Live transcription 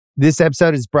This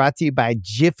episode is brought to you by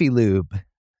Jiffy Lube.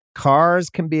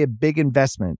 Cars can be a big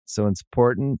investment, so it's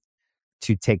important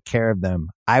to take care of them.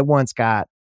 I once got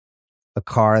a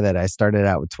car that I started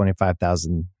out with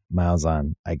 25,000 miles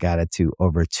on. I got it to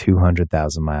over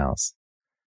 200,000 miles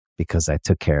because I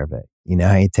took care of it. You know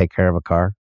how you take care of a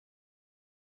car?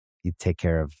 You take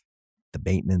care of the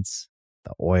maintenance,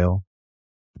 the oil,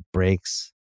 the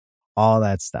brakes, all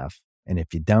that stuff. And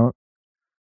if you don't,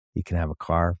 you can have a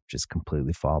car just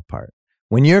completely fall apart.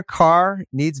 When your car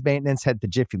needs maintenance, head to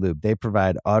Jiffy Lube. They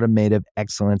provide automotive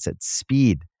excellence at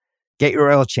speed. Get your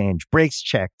oil change, brakes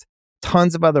checked,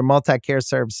 tons of other multi-care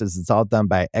services. It's all done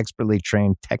by expertly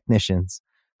trained technicians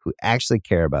who actually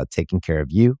care about taking care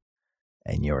of you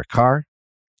and your car.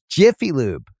 Jiffy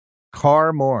Lube,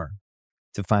 car more.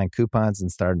 To find coupons and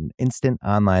start an instant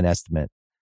online estimate,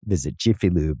 visit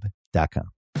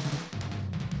jiffylube.com. All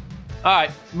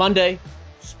right, Monday.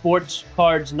 Sports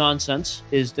Cards Nonsense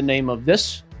is the name of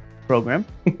this program.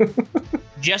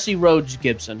 Jesse Rhodes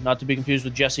Gibson, not to be confused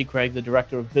with Jesse Craig, the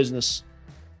director of business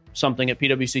something at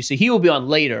PWCC. He will be on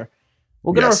later.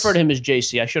 We're going to refer to him as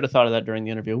JC. I should have thought of that during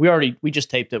the interview. We just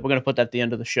taped it. We're going to put that at the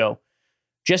end of the show.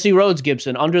 Jesse Rhodes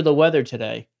Gibson, under the weather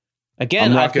today.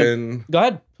 Again, go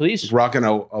ahead, please. Rocking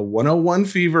a 101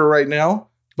 fever right now,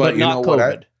 but you know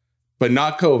what? But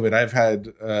not COVID. I've had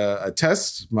a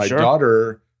test. My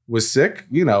daughter was sick.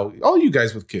 You know, all you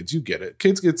guys with kids, you get it.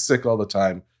 Kids get sick all the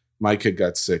time. My kid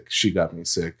got sick. She got me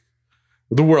sick.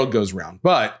 The world goes round.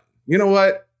 But you know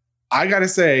what? I got to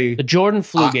say, the Jordan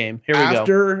flu game. Here we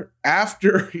go.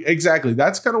 After, exactly.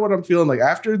 That's kind of what I'm feeling like.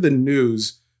 After the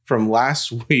news from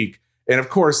last week, and of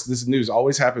course, this news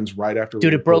always happens right after.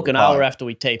 Dude, it broke an hour after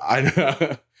we taped. I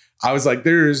know. I was like,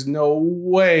 there is no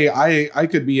way I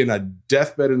could be in a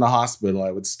deathbed in the hospital.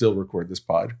 I would still record this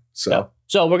pod.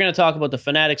 So we're going to talk about the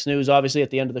Fanatics news, obviously, at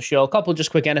the end of the show. A couple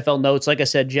just quick NFL notes. Like I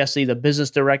said, Jesse, the business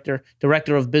director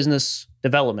of business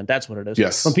development. That's what it is.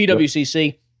 Yes. From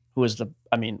PWCC, who is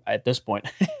at this point,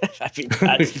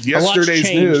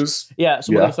 yesterday's news. Yeah.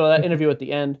 So we're going to throw that interview at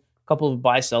the end. A couple of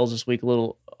buy sells this week, a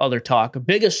little other talk.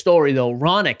 Biggest story, though,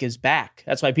 Ronick is back.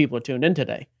 That's why people are tuned in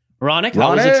today. Ronick,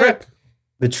 how was the trip?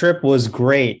 The trip was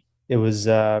great. It was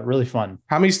really fun.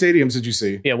 How many stadiums did you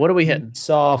see? Yeah, what are we hitting?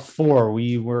 Saw 4.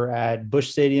 We were at Busch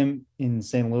Stadium in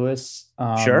St. Louis.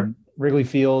 Wrigley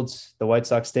Field, the White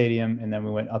Sox Stadium, and then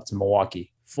we went up to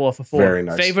Milwaukee. 4 for 4. Very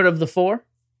nice. Favorite of the 4?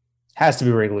 Has to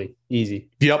be Wrigley. Easy.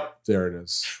 Yep, there it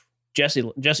is. Jesse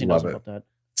knows about that.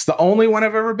 It's the only one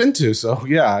I've ever been to. So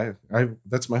yeah, I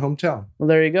that's my hometown. Well,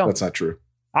 there you go. That's not true.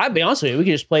 I'll be honest with you. We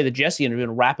can just play the Jesse interview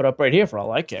and wrap it up right here for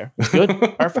all I care. It's good.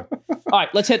 Perfect. All right,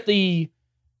 let's hit the.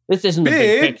 This isn't the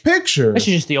big picture. This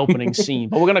is just the opening scene.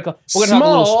 But we're gonna talk a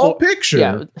little sport. Picture.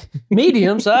 Yeah,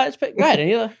 medium size. Go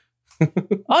ahead.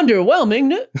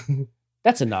 Underwhelming.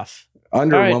 That's enough.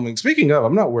 Underwhelming. Right. Speaking of,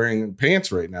 I'm not wearing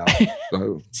pants right now.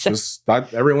 So just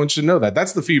thought everyone should know that.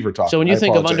 That's the fever talk. So when you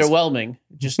think of underwhelming,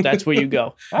 just that's where you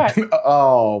go. All right.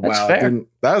 Oh, that's wow. Fair.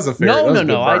 That was a fair.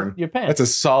 No. Your pants. That's a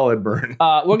solid burn.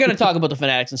 We're going to talk about the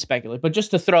Fanatics and speculate, but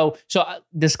just to throw. So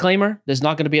disclaimer: there's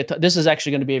not going to be this is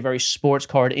actually going to be a very sports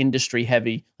card industry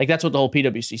heavy. Like that's what the whole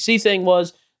PWCC thing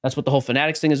was. That's what the whole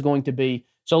Fanatics thing is going to be.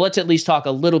 So let's at least talk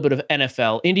a little bit of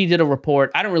NFL. Indy did a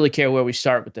report. I don't really care where we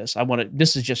start with this.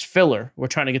 This is just filler. We're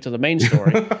trying to get to the main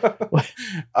story.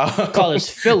 Call this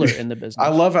filler in the business. I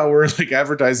love how we're like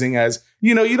advertising as,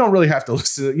 you don't really have to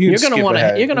listen. You're going to want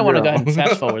to go ahead and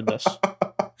fast forward this.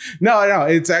 No,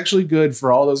 it's actually good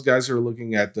for all those guys who are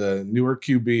looking at the newer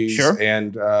QBs. Sure.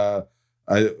 And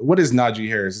what is Najee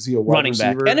Harris? Is he a wide running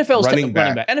receiver? back? Running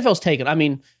back. NFL's taken. I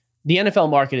mean, the NFL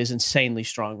market is insanely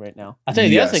strong right now. I think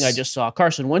the other thing I just saw,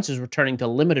 Carson Wentz is returning to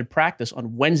limited practice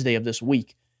on Wednesday of this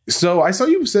week. So I saw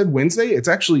you said Wednesday. It's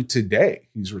actually today.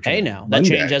 He's returning. Hey, now that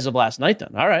changed as of last night.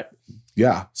 Then all right.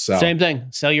 Yeah. So same thing.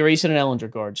 Sell your Eason and Ellinger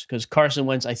guards because Carson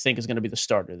Wentz I think is going to be the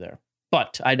starter there.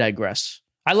 But I digress.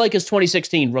 I like his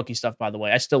 2016 rookie stuff. By the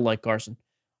way, I still like Carson.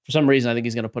 For some reason, I think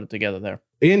he's going to put it together there.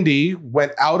 Indy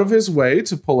went out of his way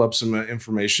to pull up some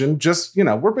information. Just,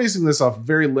 we're basing this off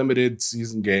very limited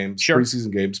season games,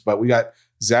 preseason games, but we got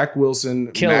Zach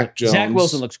Wilson, Mac Jones. Zach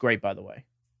Wilson looks great, by the way.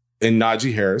 And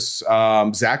Najee Harris.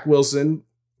 Zach Wilson,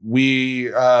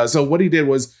 so what he did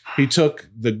was he took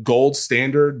the gold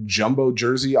standard jumbo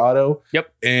jersey auto.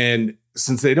 Yep. And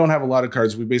since they don't have a lot of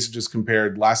cards, we basically just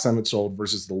compared last time it sold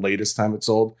versus the latest time it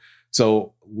sold.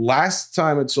 So last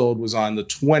time it sold was on the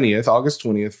 20th, August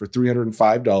 20th for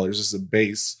 $305 as a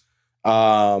base.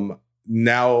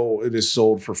 Now it is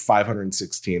sold for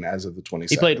 $516 as of the 22nd.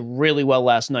 He played really well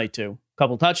last night too.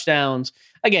 Couple touchdowns.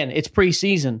 Again, it's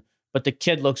preseason, but the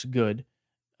kid looks good.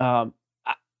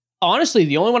 honestly,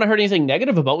 the only one I heard anything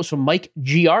negative about was from Mike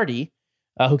Giardi,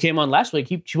 who came on last week.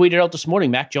 He tweeted out this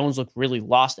morning, Mac Jones looked really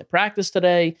lost at practice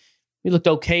today. He looked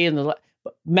okay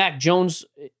Mac Jones,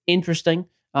 interesting.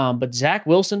 But Zach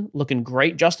Wilson looking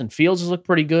great. Justin Fields has looked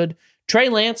pretty good. Trey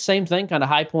Lance, same thing, kind of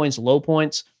high points, low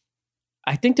points.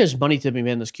 I think there's money to be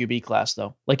made in this QB class,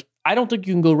 though. Like, I don't think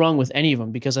you can go wrong with any of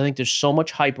them because I think there's so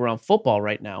much hype around football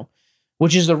right now,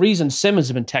 which is the reason Simmons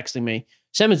has been texting me.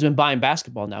 Simmons has been buying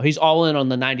basketball now. He's all in on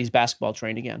the 90s basketball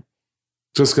train again.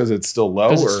 Just because it's still low?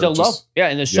 Because it's still low. Yeah,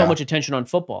 and there's so much attention on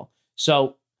football.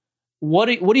 So what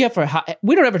do you have for...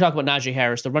 We don't ever talk about Najee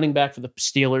Harris, the running back for the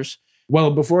Steelers. Well,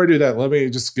 before I do that, let me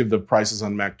just give the prices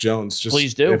on Mac Jones. Just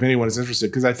please do. If anyone is interested.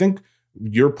 Because I think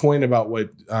your point about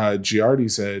what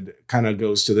Giardi said kind of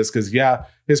goes to this. Because,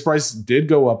 his price did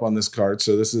go up on this card.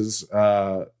 So this is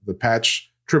the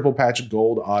triple patch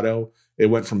gold auto. It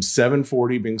went from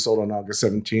 $740 being sold on August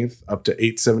 17th up to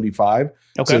 $875.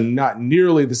 Okay. So not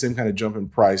nearly the same kind of jump in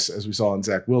price as we saw in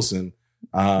Zach Wilson.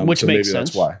 Which makes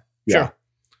sense. That's why. Yeah. Sure.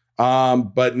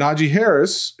 But Najee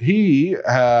Harris, he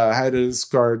had his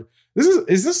card.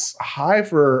 Is this high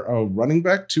for a running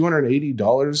back?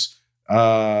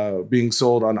 $280 being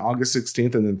sold on August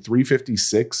 16th and then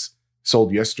 $356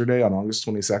 sold yesterday on August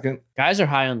 22nd. Guys are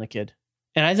high on the kid.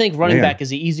 And I think running back is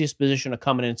the easiest position to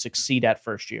come in and succeed at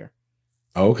first year.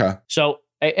 Oh, okay. So,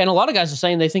 and a lot of guys are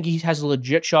saying they think he has a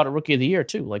legit shot at Rookie of the Year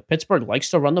too. Like Pittsburgh likes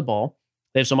to run the ball.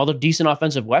 They have some other decent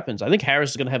offensive weapons. I think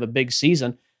Harris is going to have a big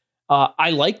season. I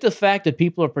like the fact that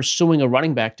people are pursuing a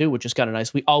running back too, which is kind of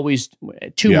nice. We always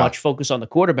too much focus on the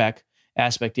quarterback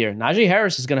aspect here. Najee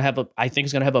Harris is going to have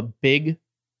a big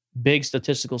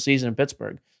statistical season in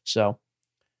Pittsburgh. So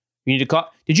you need to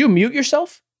call. Did you mute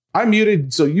yourself? I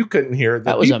muted so you couldn't hear.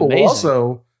 That was people amazing. Will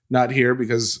also not hear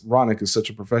because Ronick is such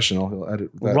a professional. He'll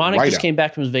edit that. Ronick just came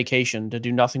back from his vacation to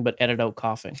do nothing but edit out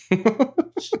coughing.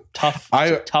 It's tough.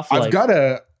 Tough life.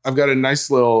 I've got a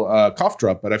nice little cough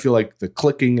drop, but I feel like the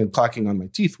clicking and clacking on my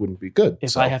teeth wouldn't be good.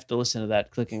 If I have to listen to that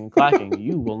clicking and clacking,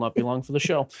 you will not be long for the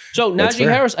show. So Najee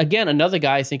Harris, again, another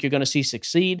guy I think you're going to see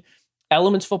succeed.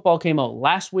 Elements football came out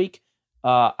last week.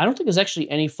 I don't think there's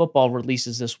actually any football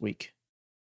releases this week.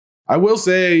 I will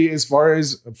say, as far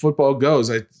as football goes,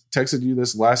 I texted you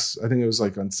this I think it was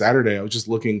like on Saturday. I was just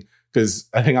looking because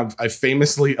I think I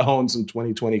famously own some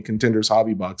 2020 Contenders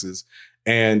hobby boxes.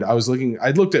 And I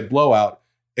looked at Blowout.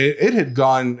 It had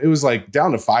gone, it was like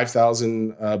down to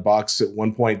 5,000 bucks at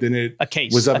one point. Then it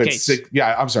was up at six.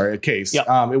 Yeah, I'm sorry, a case. Yep.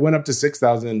 It went up to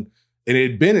 6,000 and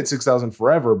it had been at 6,000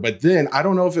 forever. But then I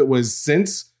don't know if it was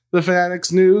since the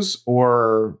Fanatics news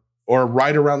or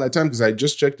right around that time, because I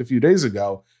just checked a few days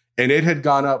ago and it had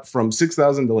gone up from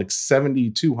 6,000 to like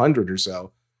 7,200 or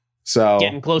so. So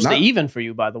getting close to even for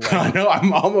you, by the way. I know,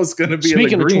 I'm almost going to be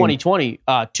Speaking in the green. of 2020,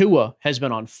 Tua has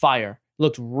been on fire.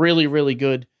 Looked really, really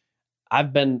good.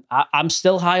 I'm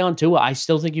still high on Tua. I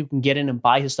still think you can get in and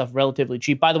buy his stuff relatively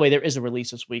cheap. By the way, there is a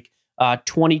release this week.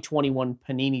 2021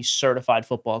 Panini certified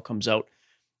football comes out.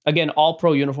 Again, all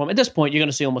pro uniform. At this point, you're going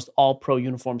to see almost all pro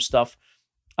uniform stuff.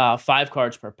 5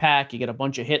 cards per pack. You get a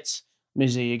bunch of hits. Let me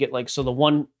see. You get the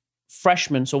one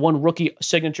freshman, so 1 rookie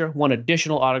signature, 1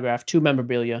 additional autograph, 2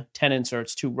 memorabilia, 10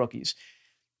 inserts, 2 rookies.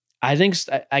 I think,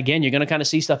 again, you're going to kind of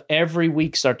see stuff every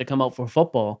week start to come out for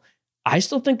football. I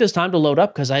still think there's time to load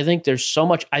up because I think there's so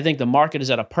much. I think the market is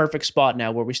at a perfect spot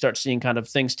now where we start seeing kind of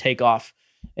things take off,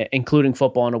 including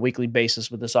football on a weekly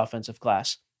basis with this offensive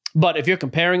class. But if you're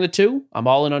comparing the two, I'm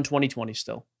all in on 2020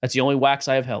 still. That's the only wax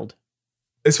I have held.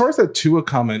 As far as that Tua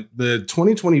comment, the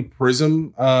 2020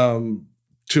 Prism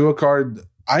Tua card,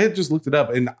 I had just looked it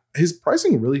up and his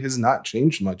pricing really has not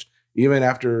changed much. Even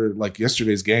after like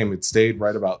yesterday's game, it stayed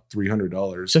right about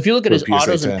 $300. So if you look at his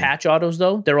autos and patch autos,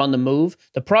 though, they're on the move.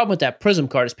 The problem with that Prism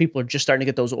card is people are just starting to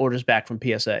get those orders back from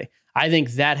PSA. I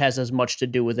think that has as much to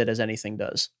do with it as anything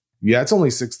does. Yeah, it's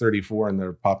only 634 in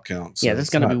their pop count. So yeah, that's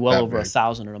going to be well over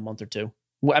 1,000 in a month or two.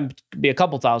 Well, be a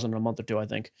couple thousand in a month or two, I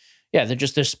think. Yeah,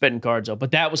 they're spitting cards out.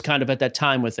 But that was kind of at that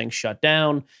time where things shut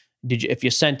down. If you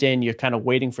sent in, you're kind of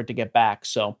waiting for it to get back.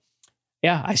 So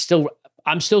yeah,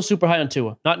 I'm still super high on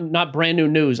Tua. Not brand new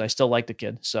news. I still like the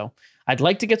kid. So I'd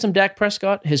like to get some Dak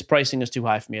Prescott. His pricing is too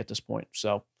high for me at this point.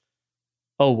 So,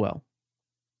 oh well.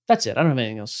 That's it. I don't have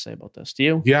anything else to say about this. Do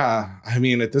you? Yeah. I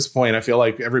mean, at this point, I feel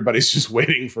like everybody's just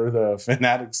waiting for the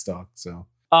Fanatics stock. So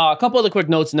a couple other quick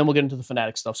notes, and then we'll get into the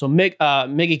Fanatics stuff. So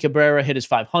Miggy Cabrera hit his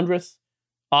 500th.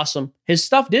 Awesome. His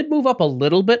stuff did move up a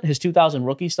little bit. His 2000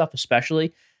 rookie stuff,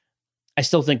 especially. I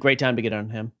still think great time to get on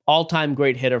him. All-time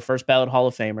great hitter, first ballot Hall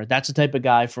of Famer. That's the type of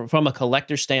guy from a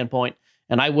collector standpoint,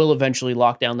 and I will eventually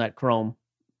lock down that Chrome,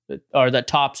 or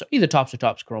that either Tops or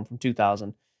Tops Chrome from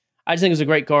 2000. I just think it's a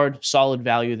great card, solid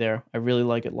value there. I really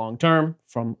like it long term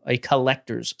from a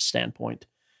collector's standpoint.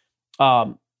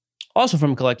 Also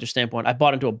from a collector's standpoint, I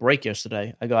bought into a break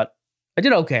yesterday. I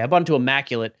did okay. I bought into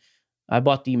Immaculate. I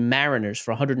bought the Mariners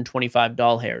for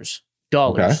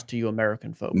 $125 to you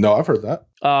American folk. No, I've heard that.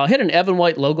 Hit an Evan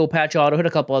White logo patch auto, hit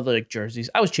a couple other jerseys.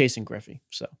 I was chasing Griffey,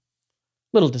 so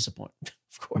little disappointed,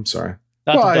 of course. I'm sorry.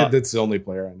 That's the only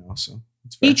player I know, so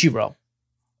it's fair. Ichiro.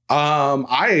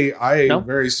 I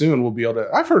very soon will be able to.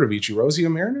 I've heard of Ichiro. Is he a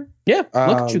Mariner? Yeah,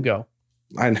 look at you go.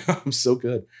 I know, I'm so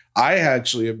good. I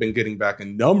actually have been getting back a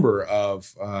number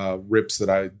of rips that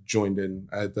I joined in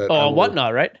at the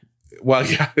Whatnot, right? Well,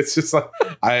 yeah, it's just like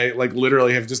I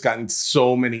literally have just gotten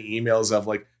so many emails of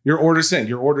your order sent,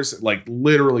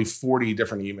 literally 40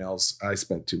 different emails. I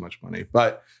spent too much money,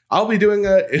 but I'll be doing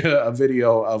a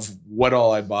video of what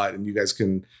all I bought, and you guys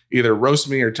can either roast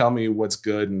me or tell me what's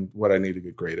good and what I need to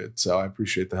get graded. So I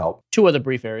appreciate the help. 2 other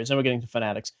brief areas, then we're getting to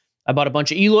Fanatics. I bought a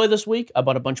bunch of Eloy this week. I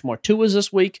bought a bunch more Tuas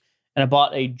this week, and I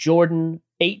bought a Jordan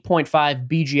 8.5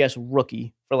 BGS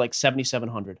rookie for like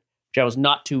 $7,700, which I was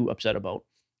not too upset about.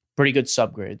 Pretty good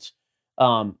subgrades.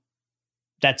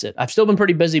 That's it. I've still been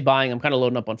pretty busy buying. I'm kind of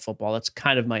loading up on football. That's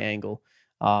kind of my angle.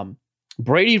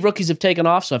 Brady rookies have taken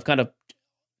off, so I've kind of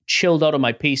chilled out of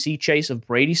my PC chase of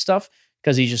Brady stuff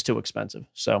because he's just too expensive.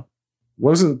 So,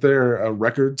 wasn't there a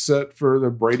record set for the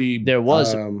Brady? There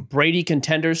was Brady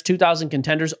Contenders, 2000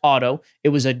 Contenders auto. It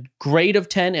was a grade of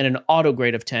 10 and an auto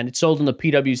grade of 10. It sold in the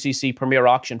PWCC Premier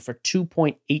Auction for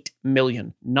 $2.8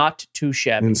 million. Not too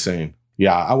shabby. Insane.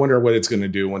 Yeah, I wonder what it's going to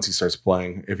do once he starts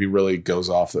playing, if he really goes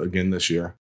off again this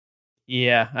year.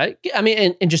 Yeah, I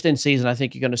mean, and just in season, I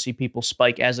think you're going to see people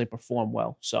spike as they perform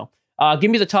well. So give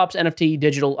me the Topps NFT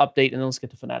digital update, and then let's get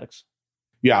to Fanatics.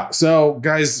 Yeah, so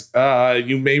guys,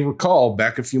 you may recall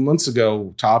back a few months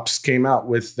ago, Topps came out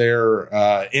with their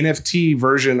NFT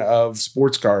version of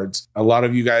sports cards. A lot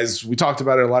of you guys, we talked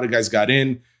about it, a lot of guys got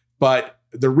in, but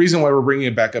the reason why we're bringing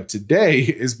it back up today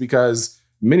is because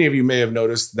many of you may have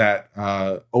noticed that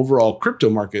overall crypto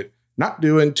market not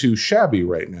doing too shabby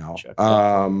right now.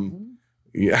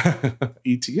 Yeah,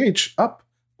 ETH up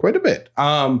quite a bit.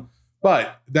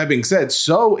 But that being said,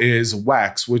 so is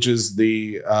Wax, which is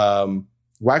the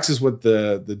Wax is what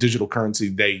the digital currency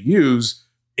they use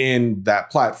in that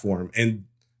platform. And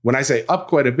when I say up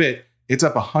quite a bit, it's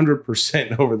up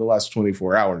 100% over the last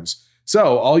 24 hours.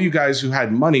 So all you guys who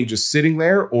had money just sitting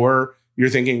there, or you're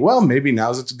thinking, well, maybe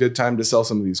now's it's a good time to sell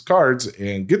some of these cards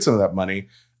and get some of that money.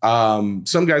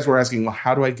 Some guys were asking, well,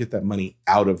 how do I get that money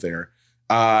out of there?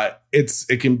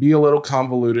 It can be a little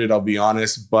convoluted, I'll be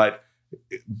honest, but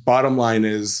bottom line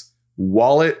is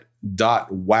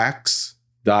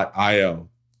wallet.wax.io.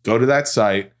 Go to that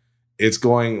site. It's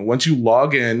going, once you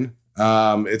log in,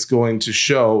 it's going to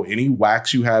show any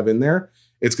wax you have in there.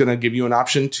 It's going to give you an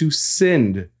option to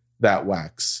send that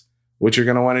wax. What you're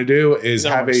going to want to do is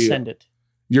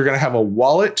you're going to have a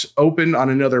wallet open on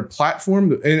another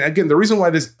platform. And again, the reason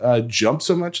why this jumped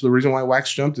so much, the reason why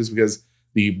Wax jumped is because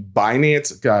the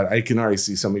Binance, God, I can already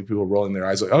see so many people rolling their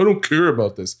eyes like, I don't care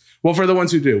about this. Well, for the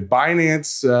ones who do,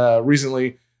 Binance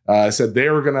recently said they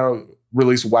were going to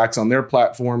release Wax on their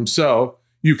platform. So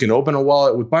you can open a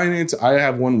wallet with Binance. I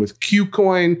have one with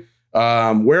Qcoin,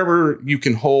 wherever you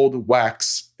can hold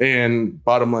Wax, and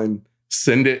bottom line,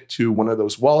 send it to one of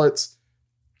those wallets.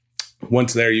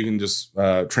 Once there, you can just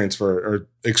transfer or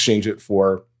exchange it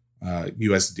for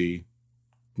USD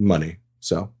money.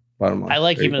 So bottom line. I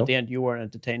like even at the end, you weren't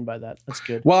entertained by that. That's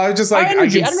good. Well, I just like, I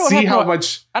can see how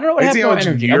much. I don't know what happened to our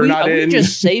energy. Are we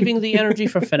just saving the energy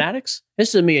for Fanatics? This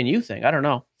is a me and you thing. I don't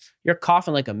know. You're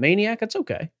coughing like a maniac. It's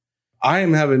okay.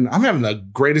 I'm having the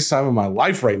greatest time of my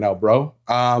life right now, bro.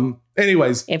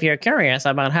 Anyways, if you're curious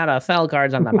about how to sell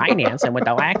cards on the Binance and with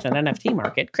the Wax and NFT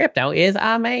market, crypto is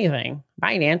amazing.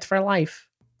 Binance for life.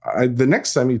 The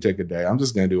next time you take a day, I'm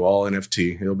just going to do all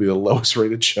NFT. It'll be the lowest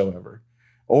rated show ever.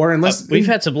 Or unless we've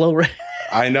had some low rate.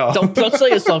 I know. Don't sell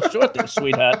yourself short there,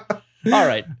 sweetheart. All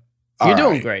right. You're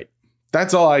doing great.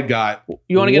 That's all I got.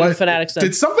 You want to get into Fanatics then?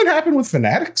 Did something happen with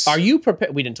Fanatics? Are you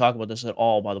prepared? We didn't talk about this at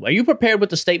all, by the way. Are you prepared with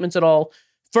the statements at all?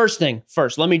 First thing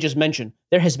first, let me just mention,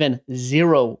 there has been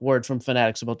zero word from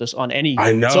Fanatics about this on any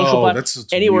social platform,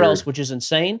 anywhere else, which is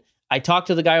insane. I talked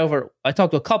to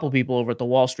a couple people over at the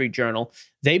Wall Street Journal.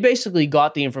 They basically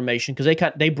got the information because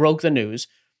they broke the news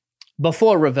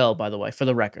before Ravel, by the way, for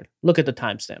the record. Look at the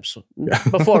timestamps.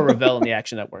 Before Ravel and the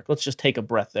Action Network. Let's just take a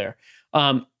breath there.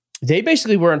 They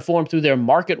basically were informed through their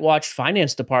Market Watch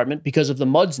finance department because of the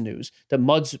Muds news. The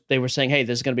Muds, they were saying, hey,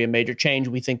 this is going to be a major change.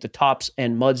 We think the Topps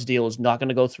and Muds deal is not going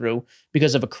to go through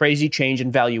because of a crazy change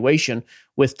in valuation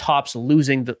with Topps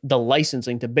losing the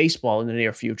licensing to baseball in the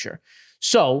near future.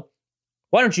 So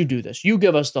why don't you do this? You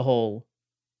give us the whole,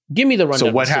 give me the rundown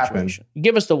So what of the happened? situation.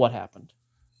 Give us the what happened.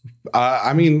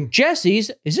 I mean,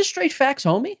 Jesse's, is this straight facts,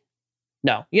 homie?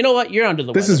 No. You know what? You're under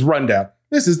the This weather. is rundown.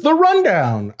 This is the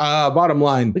rundown. Bottom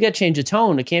line. We got to change the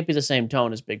tone. It can't be the same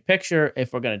tone as Big Picture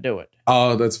if we're going to do it.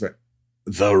 Oh, that's fair.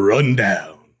 The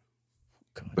rundown.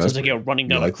 God, it sounds like you're running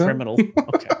down like a that? criminal.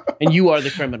 Okay. And you are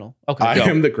the criminal. Okay. I go.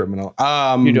 am the criminal.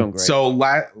 You're doing great. So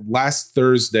last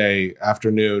Thursday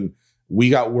afternoon, we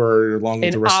got word along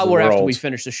with the rest of the An world. hour after we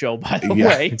finished the show, by the Yeah,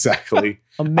 way. exactly.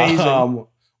 Amazing.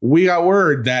 We got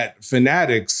word that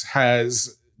Fanatics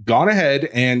has gone ahead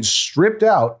and stripped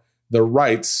out the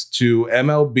rights to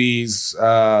MLB's,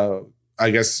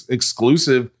 I guess,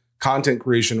 exclusive content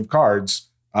creation of cards,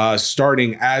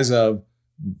 starting as of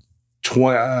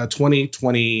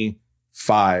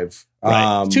 2025.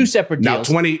 Right. Two separate deals.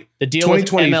 Now, the deal with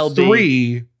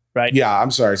 2023. Right. Yeah,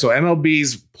 I'm sorry. So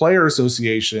MLB's Player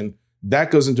Association, that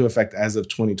goes into effect as of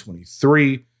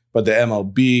 2023, but the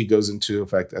MLB goes into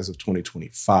effect as of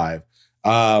 2025.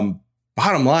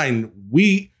 Bottom line,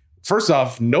 first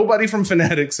off, nobody from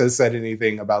Fanatics has said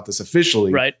anything about this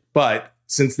officially. Right. But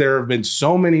since there have been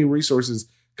so many resources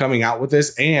coming out with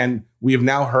this, and we have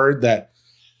now heard that,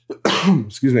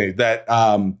 excuse me, that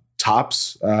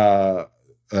Topps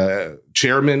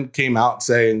chairman came out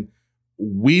saying,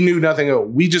 we knew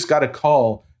nothing. We just got a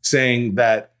call saying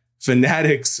that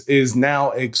Fanatics is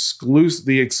now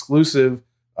the exclusive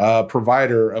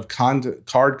provider of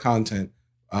card content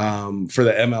for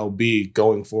the MLB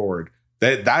going forward.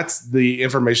 That's the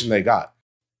information they got.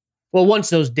 Well, once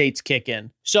those dates kick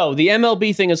in. So the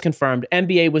MLB thing is confirmed.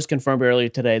 NBA was confirmed earlier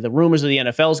today. The rumors of the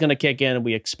NFL is going to kick in, and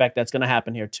we expect that's going to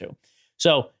happen here too.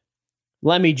 So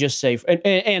let me just say,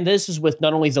 and this is with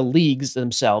not only the leagues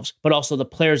themselves, but also the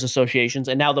players' associations.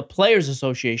 And now the Players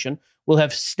Association will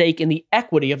have stake in the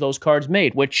equity of those cards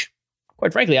made, which,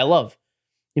 quite frankly, I love.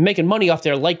 You're making money off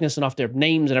their likeness and off their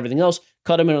names and everything else.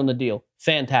 Cut them in on the deal.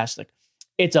 Fantastic.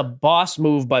 It's a boss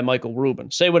move by Michael Rubin.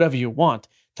 Say whatever you want.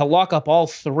 To lock up all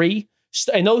three,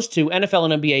 and those two,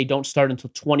 NFL and NBA, don't start until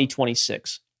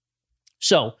 2026.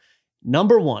 So,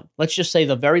 number one, let's just say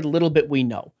the very little bit we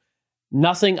know.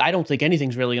 Nothing, I don't think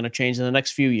anything's really going to change in the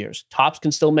next few years. Topps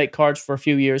can still make cards for a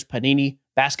few years, Panini,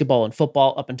 basketball, and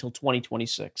football up until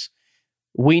 2026.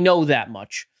 We know that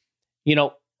much. You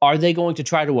know, are they going to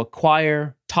try to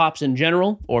acquire Topps in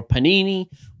general, or Panini,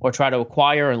 or try to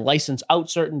acquire and license out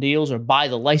certain deals, or buy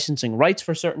the licensing rights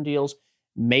for certain deals?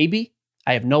 Maybe.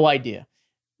 I have no idea.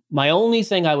 My only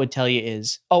thing I would tell you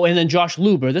is, and then Josh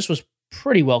Luber, this was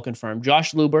pretty well confirmed.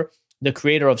 Josh Luber, the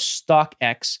creator of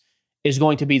StockX, is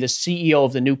going to be the CEO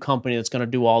of the new company that's going to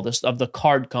do all this, of the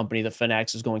card company that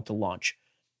Fanatics is going to launch.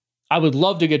 I would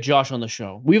love to get Josh on the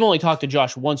show. We've only talked to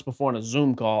Josh once before on a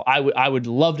Zoom call. I would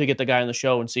love to get the guy on the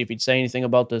show and see if he'd say anything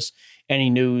about this, any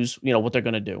news, what they're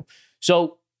going to do.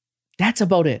 So that's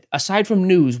about it. Aside from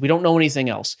news, we don't know anything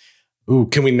else. Ooh,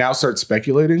 can we now start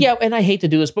speculating? Yeah, and I hate to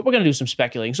do this, but we're going to do some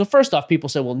speculating. So first off, people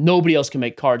say, well, nobody else can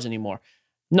make cards anymore.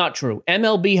 Not true.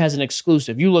 MLB has an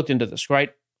exclusive. You looked into this,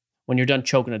 right? When you're done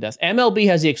choking to death. MLB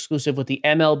has the exclusive with the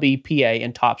MLB PA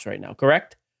and Topps right now,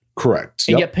 correct? Correct.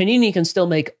 And yet Panini can still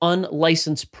make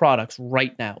unlicensed products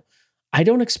right now. I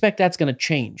don't expect that's going to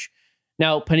change.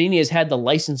 Now, Panini has had the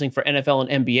licensing for NFL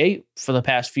and NBA for the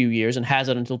past few years and has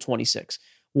it until 26.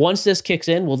 Once this kicks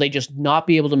in, will they just not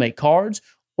be able to make cards?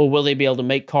 Or will they be able to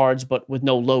make cards but with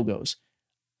no logos?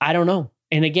 I don't know.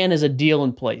 And again, is a deal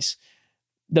in place.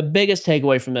 The biggest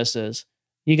takeaway from this is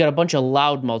you got a bunch of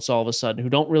loudmouths all of a sudden who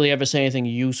don't really ever say anything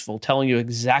useful, telling you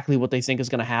exactly what they think is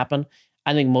going to happen.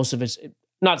 I think most of it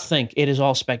is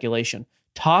all speculation.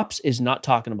 Topps is not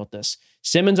talking about this.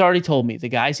 Simmons already told me the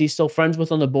guys he's still friends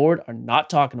with on the board are not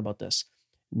talking about this.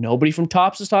 Nobody from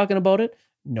Topps is talking about it.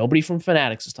 Nobody from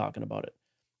Fanatics is talking about it.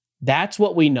 That's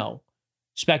what we know.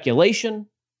 Speculation.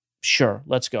 Sure,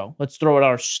 let's go. Let's throw out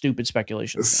our stupid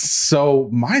speculations now. So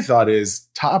my thought is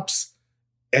Topps,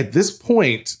 at this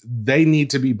point, they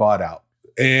need to be bought out.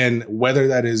 And whether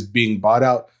that is being bought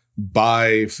out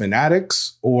by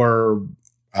Fanatics or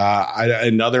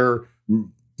another,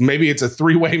 maybe it's a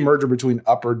three-way merger between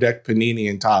Upper Deck, Panini,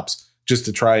 and Topps, just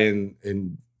to try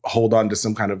and hold on to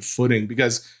some kind of footing.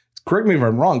 Because, correct me if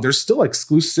I'm wrong, there's still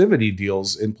exclusivity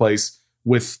deals in place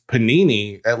with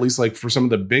Panini, at least like for some of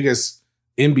the biggest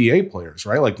NBA players,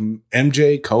 right? Like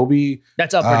MJ, Kobe.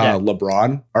 That's Upper Deck.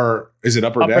 LeBron, or is it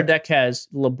Upper Deck? Upper Deck has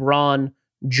LeBron,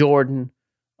 Jordan,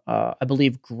 I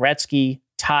believe Gretzky,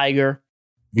 Tiger.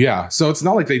 Yeah. So it's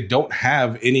not like they don't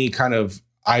have any kind of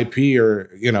IP or,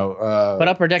 but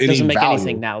Upper Deck doesn't make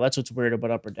anything now. That's what's weird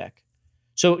about Upper Deck.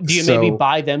 So do you maybe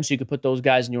buy them so you could put those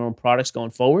guys in your own products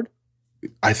going forward?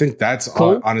 I think that's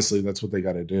cool. Honestly, that's what they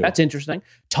got to do. That's interesting.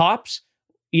 Topps,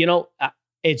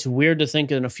 it's weird to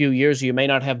think in a few years you may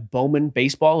not have Bowman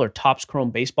baseball or Topps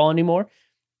Chrome baseball anymore.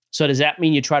 So does that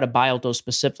mean you try to buy out those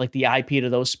specific, like the IP to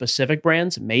those specific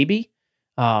brands? Maybe.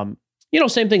 Same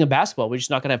thing in basketball. We're just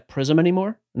not going to have Prism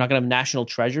anymore. We're not going to have National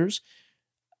Treasures.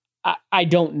 I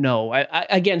don't know.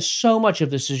 Again, so much of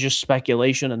this is just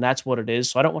speculation, and that's what it is.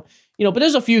 So I don't want, but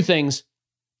there's a few things,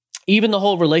 even the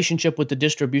whole relationship with the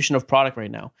distribution of product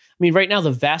right now. I mean, right now,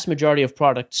 the vast majority of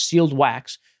product, sealed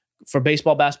wax for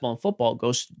baseball, basketball, and football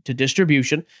goes to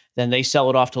distribution. Then they sell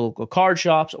it off to local card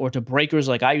shops or to breakers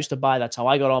like I used to buy. That's how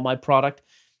I got all my product.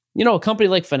 A company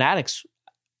like Fanatics,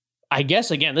 I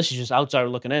guess, again, this is just outsider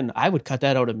looking in. I would cut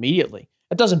that out immediately.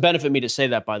 It doesn't benefit me to say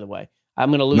that, by the way. I'm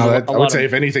going to lose a lot. I would say,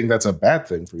 if anything, that's a bad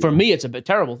thing for you. For me, it's a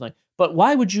terrible thing. But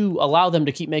why would you allow them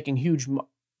to keep making huge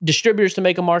distributors to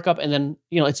make a markup? And then,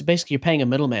 it's basically you're paying a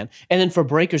middleman. And then for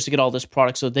breakers to get all this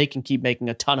product so they can keep making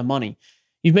a ton of money.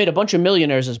 You've made a bunch of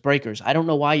millionaires as breakers. I don't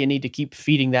know why you need to keep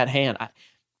feeding that hand.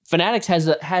 Fanatics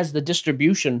has the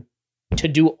distribution to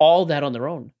do all that on their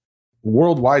own.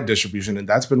 Worldwide distribution, and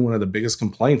that's been one of the biggest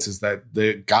complaints, is that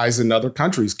the guys in other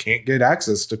countries can't get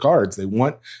access to cards. They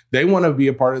want to be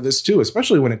a part of this too,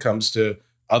 especially when it comes to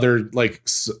other, like,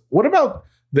 what about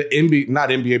the NBA, not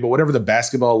NBA, but whatever the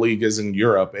basketball league is in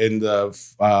Europe, and the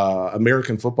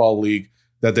American Football League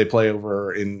that they play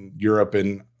over in Europe,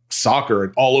 and soccer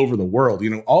and all over the world.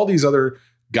 All these other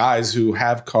guys who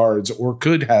have cards or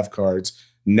could have cards.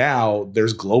 Now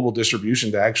there's global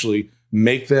distribution to actually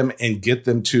make them and get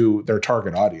them to their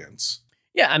target audience.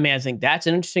 Yeah, I mean, I think that's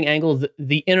an interesting angle.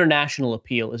 The international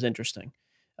appeal is interesting.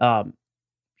 They're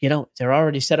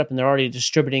already set up and they're already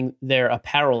distributing their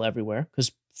apparel everywhere,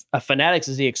 because Fanatics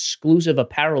is the exclusive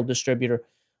apparel distributor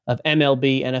of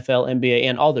MLB, NFL, NBA,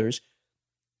 and others.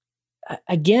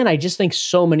 Again, I just think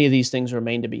so many of these things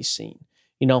remain to be seen.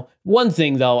 One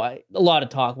thing, though, a lot of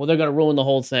talk, well, they're going to ruin the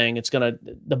whole thing. It's going to,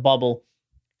 the bubble.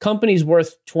 Companies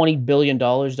worth $20 billion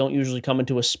don't usually come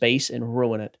into a space and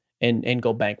ruin it and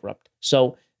go bankrupt.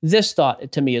 So this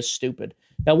thought, to me, is stupid.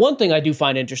 Now, one thing I do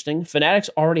find interesting, Fanatics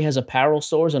already has apparel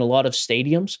stores in a lot of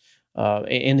stadiums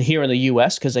here in the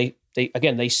U.S. because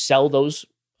they sell those,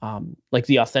 like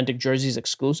the authentic jerseys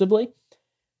exclusively.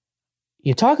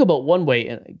 You talk about one way,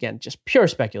 and again, just pure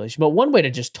speculation, but one way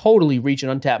to just totally reach an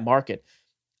untapped market.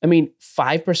 I mean,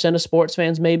 5% of sports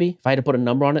fans, maybe, if I had to put a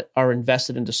number on it, are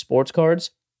invested into sports cards.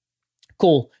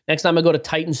 Cool. Next time I go to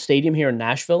Titan Stadium here in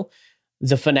Nashville,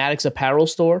 the Fanatics apparel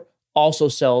store also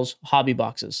sells hobby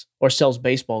boxes or sells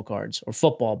baseball cards or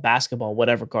football, basketball,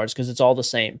 whatever cards, because it's all the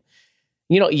same.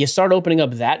 You start opening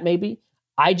up that maybe.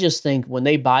 I just think when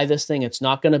they buy this thing, it's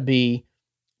not going to be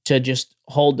to just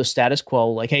hold the status quo,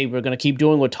 like, hey, we're going to keep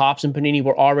doing what Topps and Panini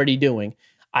were already doing.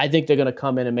 I think they're going to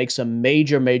come in and make some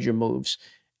major, major moves.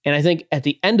 And I think at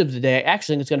the end of the day, I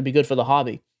actually think it's going to be good for the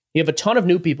hobby. You have a ton of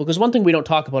new people, because one thing we don't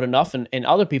talk about enough, and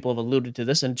other people have alluded to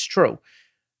this, and it's true.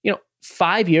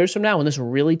 5 years from now, when this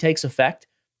really takes effect,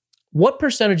 what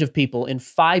percentage of people in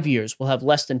 5 years will have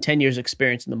less than 10 years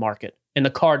experience in the market, in the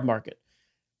card market?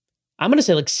 I'm going to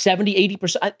say like 70,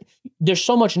 80%. There's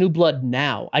so much new blood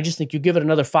now. I just think you give it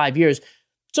another 5 years.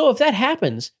 So if that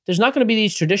happens, there's not going to be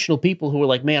these traditional people who are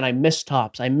like, man, I miss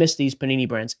Topps. I miss these Panini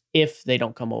brands if they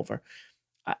don't come over.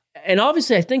 And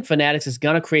obviously, I think Fanatics is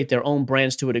going to create their own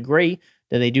brands to a degree.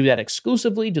 Do they do that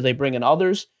exclusively? Do they bring in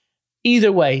others?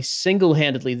 Either way,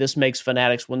 single-handedly, this makes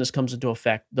Fanatics, when this comes into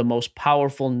effect, the most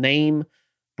powerful name,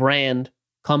 brand,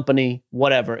 company,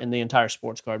 whatever, in the entire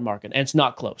sports card market. And it's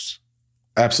not close.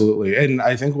 Absolutely. And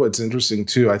I think what's interesting,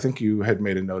 too, I think you had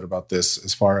made a note about this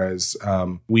as far as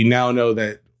we now know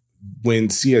that when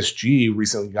CSG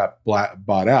recently got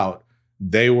bought out,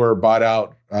 they were bought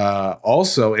out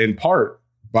also in part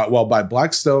by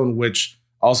Blackstone, which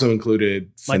also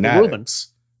included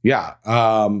Fanatics. Yeah.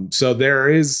 So there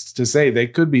is to say they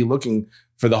could be looking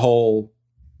for the whole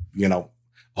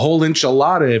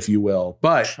enchilada, if you will.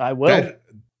 But I will.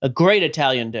 A great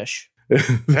Italian dish.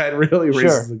 That really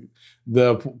raises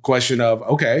the question of,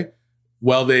 okay,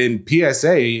 well, then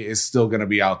PSA is still going to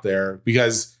be out there,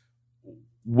 because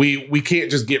we can't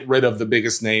just get rid of the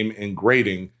biggest name in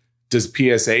grading. Does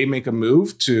PSA make a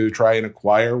move to try and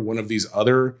acquire one of these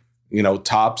other,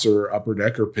 Topps or Upper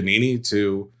Deck or Panini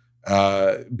to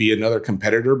be another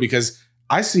competitor? Because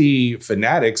I see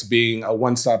Fanatics being a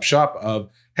one-stop shop of,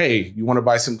 hey, you want to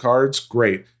buy some cards?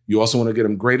 Great. You also want to get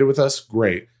them graded with us?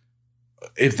 Great.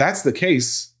 if that's the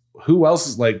case, who else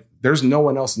is like, there's no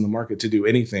one else in the market to do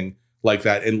anything like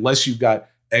that unless you've got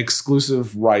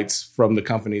exclusive rights from the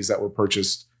companies that were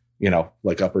purchased,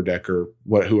 like Upper Deck or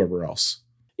whoever else.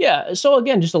 Yeah. So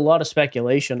again, just a lot of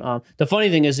speculation. The funny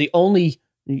thing is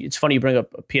it's funny you bring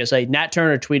up a PSA. Nat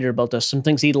Turner tweeted about this, some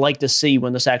things he'd like to see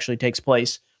when this actually takes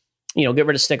place. Get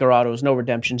rid of sticker autos, no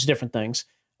redemptions, different things.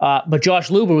 But Josh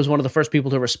Luber was one of the first people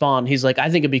to respond. He's like, I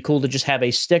think it'd be cool to just have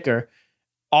a sticker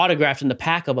autographed in the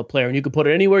pack of a player, and you could put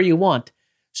it anywhere you want.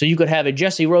 So you could have a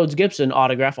Jesse Rhodes Gibson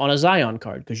autograph on a Zion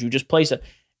card because you just place it.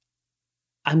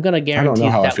 I'm going to guarantee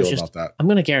I'm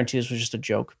going to guarantee this was just a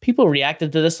joke. People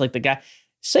reacted to this like the guy,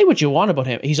 say what you want about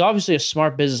him. He's obviously a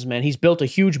smart businessman. He's built a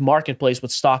huge marketplace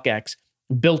with StockX,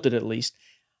 built it at least.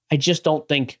 I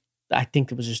think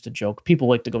it was just a joke. People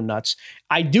like to go nuts.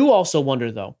 I do also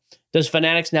wonder, though, does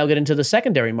Fanatics now get into the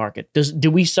secondary market?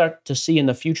 Do we start to see in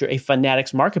the future a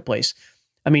Fanatics marketplace?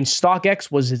 I mean,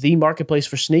 StockX was the marketplace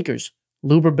for sneakers.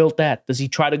 Luber built that. Does he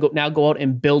try to go out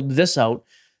and build this out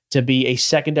to be a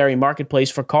secondary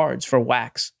marketplace for cards, for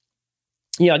wax?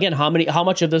 Again, how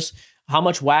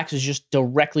much wax is just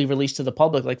directly released to the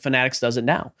public like Fanatics does it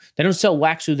now? They don't sell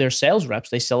wax through their sales reps.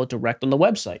 They sell it direct on the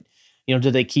website.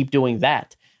 Do they keep doing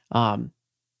that?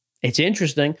 It's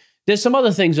interesting. There's some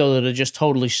other things, though, that are just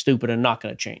totally stupid and not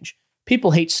going to change.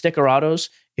 People hate sticker autos.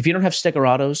 If you don't have sticker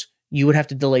autos, you would have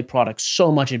to delay products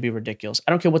so much it'd be ridiculous.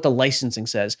 I don't care what the licensing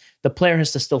says. The player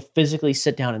has to still physically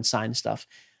sit down and sign stuff.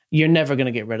 You're never going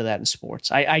to get rid of that in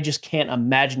sports. I just can't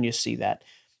imagine you see that.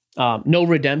 No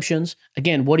redemptions.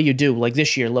 Again, what do you do? Like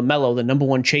this year, LaMelo, the number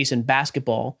one chase in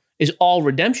basketball, is all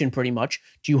redemption pretty much.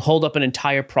 Do you hold up an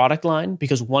entire product line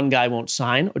because one guy won't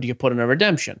sign, or do you put in a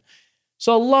redemption?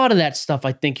 So a lot of that stuff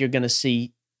I think you're going to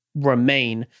see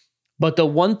remain. But the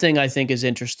one thing I think is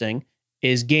interesting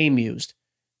is game used.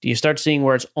 Do you start seeing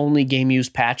where it's only game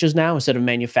used patches now instead of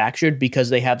manufactured because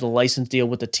they have the license deal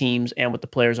with the teams and with the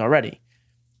players already?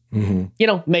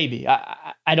 Mm-hmm. Maybe.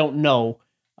 I don't know.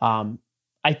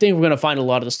 I think we're going to find a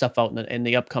lot of the stuff out in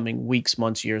the upcoming weeks,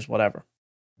 months, years, whatever.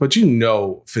 But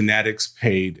Fanatics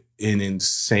paid an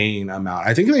insane amount.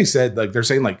 I think they said they're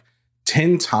saying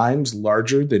 10 times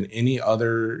larger than any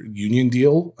other union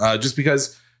deal, just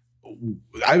because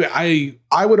I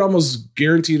would almost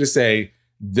guarantee to say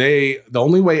the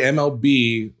only way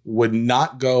MLB would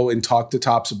not go and talk to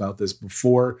Topps about this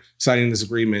before signing this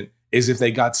agreement is if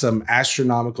they got some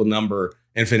astronomical number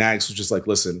and Fanatics was just like,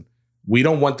 listen, we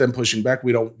don't want them pushing back.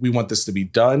 We want this to be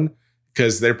done,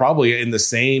 because they're probably in the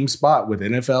same spot with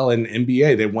NFL and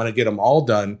NBA. They want to get them all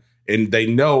done. And they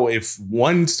know if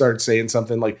one starts saying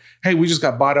something like, hey, we just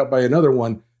got bought up by another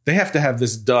one, they have to have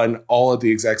this done all at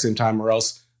the exact same time, or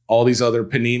else all these other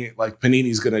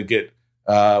Panini's going to get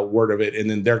word of it, and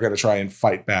then they're going to try and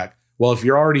fight back. Well, if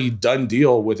you're already done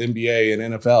deal with NBA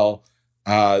and NFL,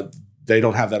 they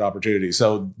don't have that opportunity.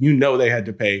 So they had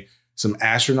to pay some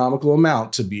astronomical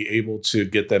amount to be able to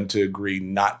get them to agree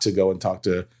not to go and talk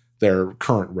to their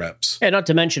current reps. And not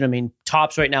to mention,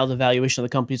 Topps right now, the valuation of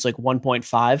the company is like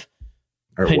 1.5.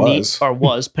 Or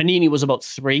was. Panini was about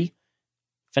 3.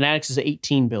 Fanatics is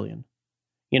 18 billion.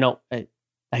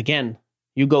 Again,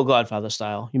 you go Godfather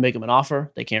style. You make them an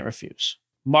offer, they can't refuse.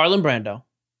 Marlon Brando.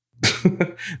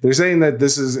 They're saying that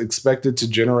this is expected to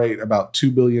generate about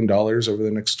 $2 billion over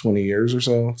the next 20 years or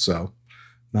so. So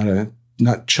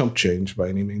not chump change by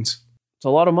any means. It's a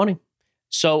lot of money.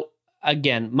 So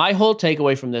again, my whole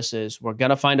takeaway from this is we're going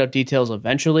to find out details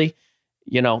eventually.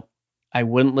 I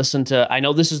wouldn't listen to, I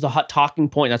know this is the hot talking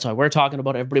point. That's why we're talking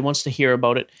about it. Everybody wants to hear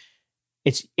about it.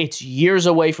 It's years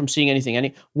away from seeing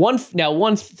anything. One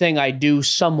thing I do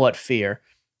somewhat fear,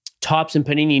 Topps and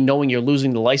Panini knowing you're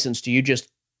losing the license, do you just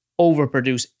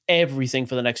overproduce everything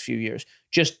for the next few years?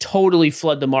 Just totally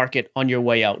flood the market on your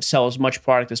way out, sell as much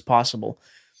product as possible.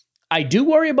 I do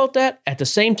worry about that. At the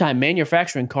same time,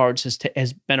 manufacturing cards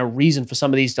has been a reason for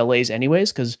some of these delays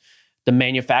anyways, because the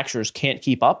manufacturers can't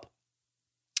keep up.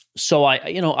 So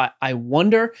I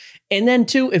wonder. And then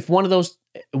too, if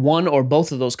one or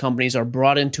both of those companies are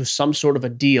brought into some sort of a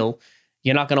deal,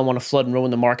 you're not going to want to flood and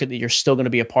ruin the market that you're still going to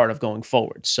be a part of going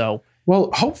forward. So,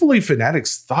 well, hopefully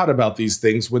Fanatics thought about these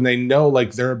things when they know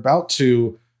they're about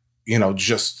to,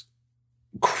 just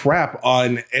crap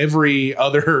on every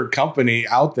other company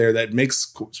out there that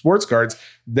makes sports cards.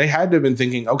 They had to have been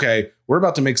thinking, okay, we're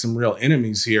about to make some real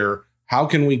enemies here. How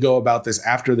can we go about this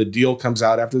after the deal comes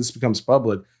out, after this becomes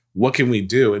public? What can we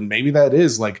do? And maybe that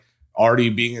is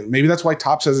maybe that's why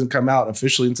Topps hasn't come out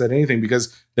officially and said anything,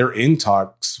 because they're in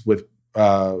talks with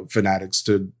Fanatics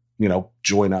to,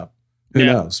 join up. Who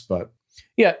knows? But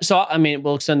Yeah, so I mean,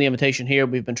 we'll extend the invitation here.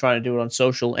 We've been trying to do it on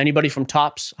social. Anybody from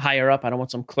Topps higher up? I don't want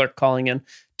some clerk calling in.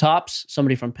 Topps,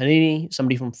 somebody from Panini,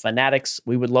 somebody from Fanatics.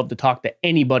 We would love to talk to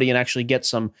anybody and actually get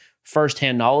some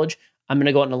firsthand knowledge. I'm going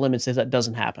to go out on a limb and say that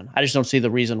doesn't happen. I just don't see the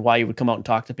reason why you would come out and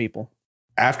talk to people.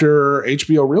 After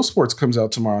HBO Real Sports comes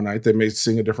out tomorrow night, they may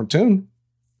sing a different tune.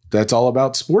 That's all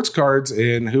about sports cards,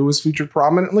 and who is featured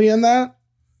prominently in that?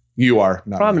 You are.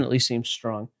 Not prominently me. Seems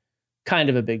strong. Kind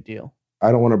of a big deal.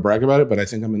 I don't want to brag about it, but I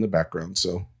think I'm in the background.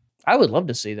 So I would love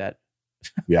to see that.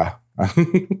 Yeah.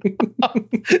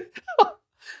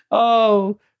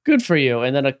 Oh, good for you.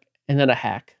 And then a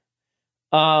hack.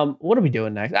 What are we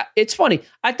doing next? It's funny.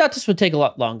 I thought this would take a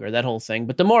lot longer, that whole thing.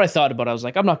 But the more I thought about it, I was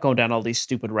like, I'm not going down all these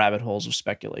stupid rabbit holes of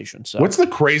speculation. So what's the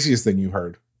craziest thing you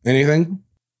heard? Anything?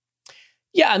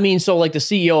 Yeah, I mean, so like the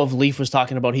CEO of Leaf was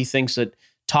talking about, he thinks that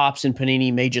Topps and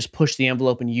Panini may just push the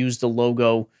envelope and use the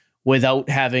logo without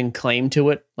having claim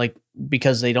to it, like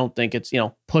because they don't think it's,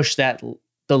 push that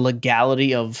the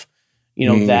legality of,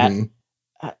 that,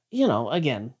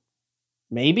 again,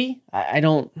 maybe I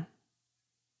don't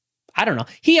know.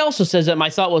 He also says that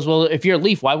my thought was, well, if you're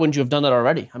Leaf, why wouldn't you have done that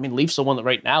already? I mean, Leaf's the one that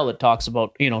right now that talks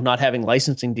about, not having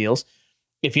licensing deals.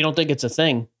 If you don't think it's a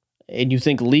thing and you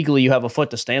think legally you have a foot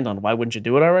to stand on, why wouldn't you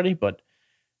do it already? But,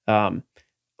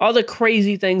 other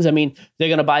crazy things. I mean, they're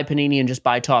going to buy Panini and just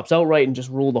buy Topps outright and just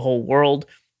rule the whole world.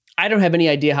 I don't have any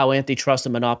idea how antitrust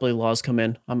and monopoly laws come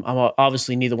in. I'm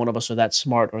obviously neither one of us are that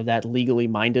smart or that legally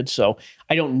minded. So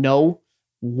I don't know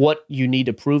what you need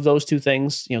to prove those two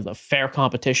things. The fair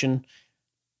competition.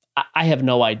 I have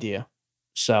no idea.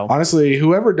 So honestly,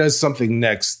 whoever does something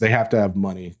next, they have to have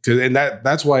money. And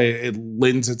that's why it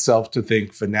lends itself to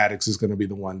think Fanatics is going to be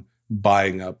the one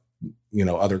buying up,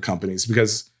 other companies,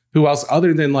 because who else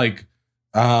other than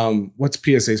what's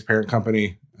PSA's parent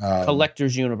company?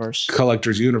 Collectors Universe.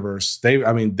 Collectors Universe.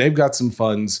 They've got some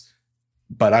funds,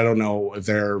 but I don't know if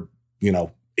they're,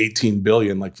 18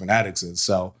 billion like Fanatics is.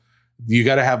 So you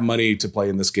got to have money to play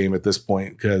in this game at this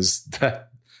point, because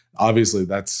obviously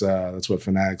that's what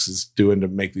Fanatics is doing to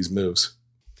make these moves.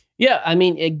 Yeah. I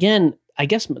mean, again, I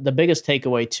guess the biggest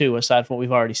takeaway too, aside from what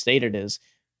we've already stated, is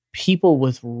people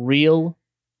with real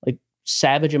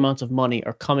savage amounts of money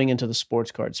are coming into the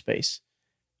sports card space.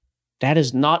 That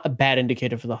is not a bad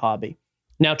indicator for the hobby.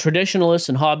 Now, traditionalists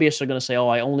and hobbyists are going to say, oh,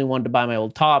 I only wanted to buy my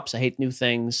old Topps. I hate new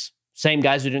things. Same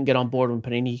guys who didn't get on board when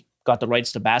Panini got the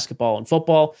rights to basketball and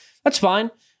football. That's fine.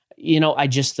 I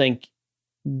just think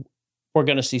we're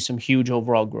going to see some huge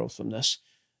overall growth from this.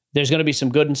 There's going to be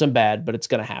some good and some bad, but it's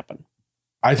going to happen.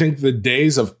 I think the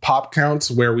days of pop counts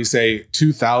where we say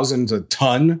 2,000's a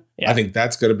ton, I think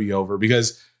that's going to be over,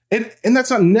 because and that's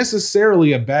not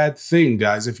necessarily a bad thing,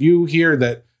 guys. If you hear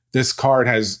that this card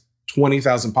has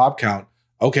 20,000 pop count,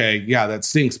 okay, yeah, that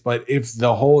stinks. But if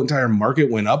the whole entire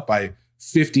market went up by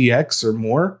 50x or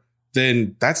more,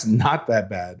 then that's not that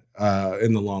bad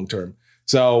in the long term.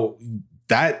 So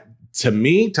that, to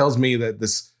me, tells me that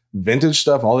this vintage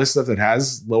stuff, all this stuff that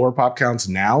has lower pop counts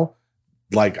now,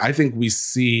 I think we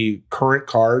see current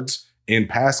cards and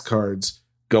past cards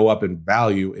go up in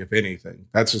value, if anything.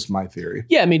 That's just my theory.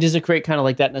 Yeah, I mean, does it create kind of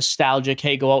like that nostalgic,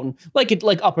 hey, go out and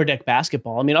like Upper Deck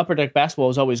basketball? I mean, Upper Deck basketball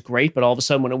was always great, but all of a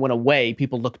sudden when it went away,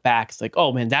 people looked back. It's like,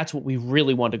 oh man, that's what we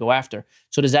really wanted to go after.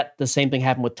 So does that the same thing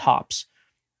happen with Topps?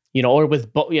 Or with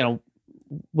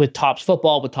with Topps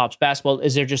football, with Topps basketball?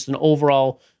 Is there just an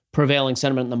overall prevailing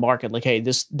sentiment in the market? Like, hey,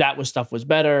 that stuff was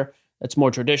better. That's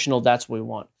more traditional. That's what we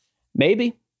want.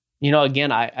 Maybe.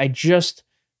 Again,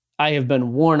 I have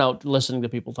been worn out listening to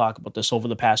people talk about this over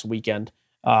the past weekend.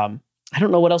 I don't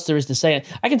know what else there is to say.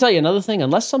 I can tell you another thing.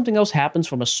 Unless something else happens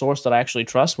from a source that I actually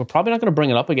trust, we're probably not going to bring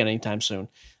it up again anytime soon.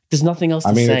 There's nothing else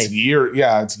to say.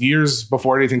 It's years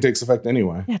before anything takes effect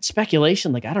anyway. Yeah, it's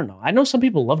speculation. I don't know. I know some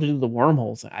people love to do the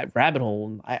wormhole thing, rabbit hole,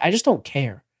 and I just don't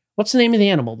care. What's the name of the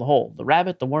animal? The hole? The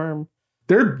rabbit? The worm?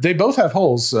 They both have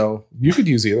holes, so you could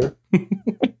use either.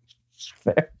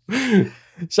 Fair.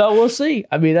 So we'll see.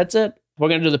 I mean, that's it. We're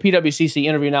going to do the PWCC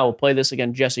interview now. We'll play this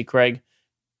again. Jesse Craig,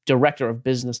 Director of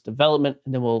Business Development,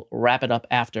 and then we'll wrap it up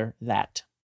after that.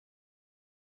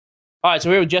 All right, so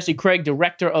we're here with Jesse Craig,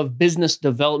 Director of Business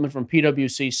Development from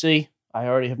PWCC. I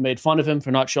already have made fun of him for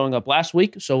not showing up last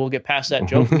week, so we'll get past that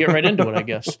joke and get right into it, I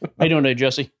guess. How you doing today,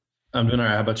 Jesse? I'm doing all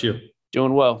right. How about you?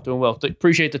 Doing well.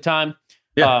 Appreciate the time.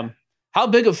 Yeah. How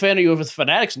big a fan are you of the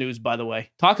Fanatics news, by the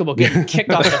way? Talk about getting kicked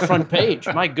off the front page.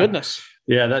 My goodness.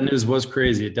 Yeah, that news was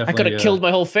crazy. It definitely. I could have killed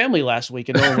my whole family last week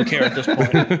and no one would care at this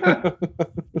point.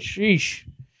 Sheesh.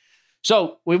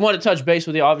 So we want to touch base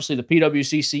with you. Obviously, the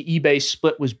PWCC eBay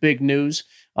split was big news.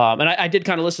 And I did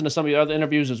kind of listen to some of the other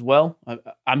interviews as well.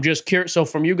 I'm just curious. So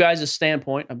from you guys'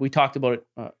 standpoint, we talked about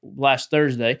it last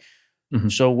Thursday. Mm-hmm.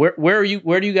 So where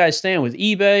do you guys stand with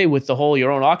eBay, with the whole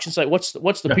your own auction site? What's the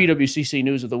PWCC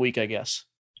news of the week, I guess?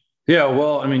 Yeah,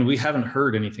 well, I mean, we haven't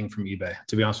heard anything from eBay,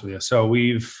 to be honest with you. So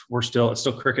it's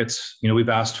still crickets. We've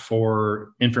asked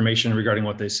for information regarding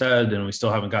what they said, and we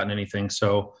still haven't gotten anything.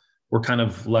 So we're kind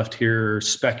of left here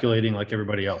speculating like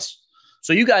everybody else.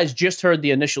 So you guys just heard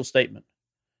the initial statement.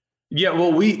 Yeah,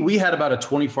 well, we had about a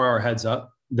 24-hour heads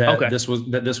up that this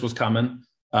was coming,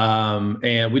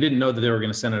 and we didn't know that they were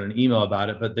going to send out an email about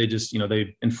it. But they just,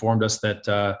 they informed us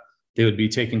that they would be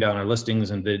taking down our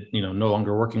listings and they, no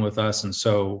longer working with us. And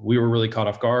so we were really caught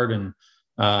off guard and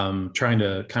trying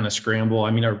to kind of scramble.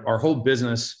 I mean, our whole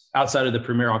business outside of the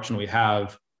premier auction we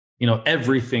have,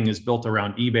 everything is built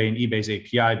around eBay and eBay's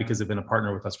API because they've been a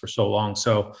partner with us for so long.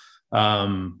 So,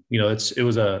 it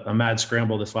was a mad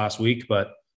scramble this last week,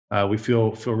 but we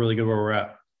feel really good where we're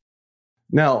at.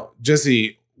 Now,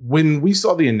 Jesse, when we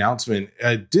saw the announcement,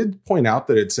 I did point out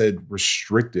that it said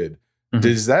restricted. Mm-hmm.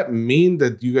 Does that mean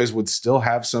that you guys would still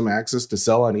have some access to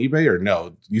sell on eBay, or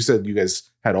no? You said you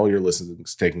guys had all your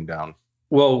listings taken down.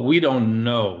 Well, we don't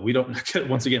know. We don't,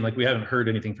 once again, we haven't heard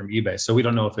anything from eBay. So we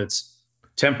don't know if it's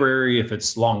temporary, if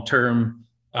it's long-term.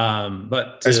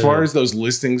 But as far as those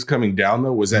listings coming down,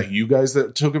 though, was that you guys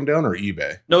that took them down or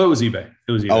eBay? No, it was eBay.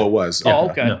 Oh, it was. Yeah. Oh,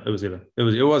 okay. No, it was eBay.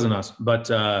 It wasn't us. But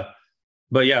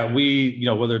yeah, we,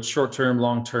 whether it's short-term,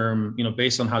 long-term,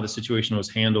 based on how the situation was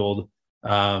handled,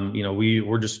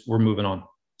 we're moving on.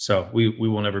 So we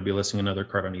will never be listing another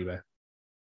card on eBay.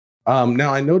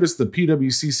 Now I noticed the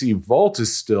PWCC vault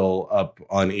is still up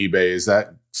on eBay. Is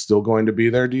that still going to be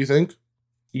there, do you think?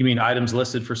 You mean items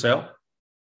listed for sale?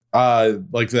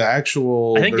 Like the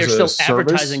actual, I think they're still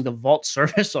advertising the vault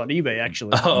service on eBay,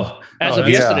 actually. As of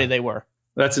yesterday, they were.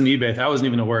 That's an eBay. I wasn't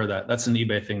even aware of that. That's an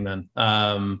eBay thing then.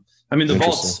 I mean, the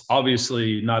vault's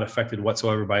obviously not affected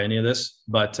whatsoever by any of this,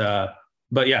 but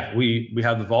yeah, we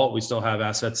have the vault. We still have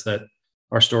assets that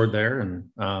are stored there,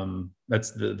 and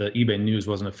that's the eBay news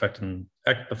wasn't affecting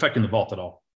the vault at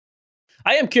all.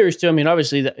 I am curious too. I mean,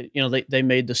 obviously, they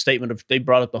made the statement of, they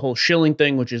brought up the whole shilling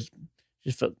thing, which is,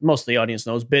 just most of the audience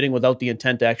knows, bidding without the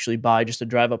intent to actually buy, just to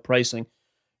drive up pricing.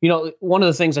 One of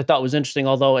the things I thought was interesting,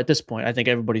 although at this point I think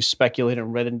everybody's speculated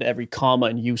and read into every comma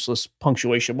and useless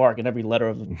punctuation mark and every letter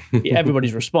of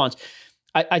everybody's response.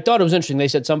 I thought it was interesting. They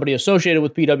said somebody associated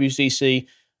with PWCC,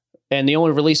 and the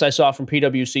only release I saw from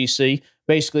PWCC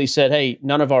basically said, hey,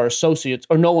 none of our associates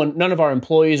or none of our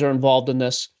employees are involved in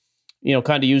this, kind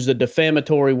of use the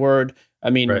defamatory word. I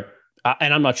mean, right.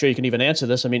 And I'm not sure you can even answer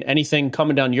this. I mean, anything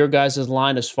coming down your guys'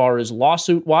 line as far as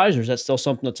lawsuit wise, or is that still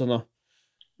something that's on the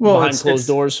behind closed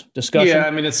doors discussion? Yeah,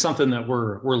 I mean, it's something that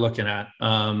we're looking at.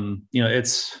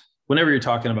 It's whenever you're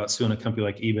talking about suing a company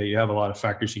like eBay, you have a lot of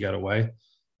factors you got to weigh.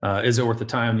 Is it worth the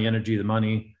time, the energy, the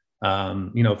money?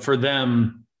 For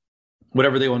them,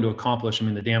 whatever they want to accomplish, I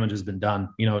mean, the damage has been done.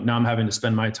 Now I'm having to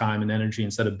spend my time and energy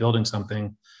instead of building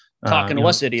something. Talking to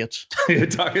us idiots.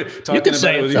 talking you can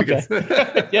say it.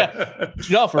 Okay. Yeah.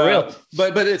 No, for real.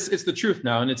 But it's the truth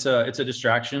now, and it's a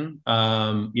distraction.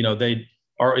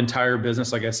 Our entire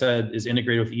business, like I said, is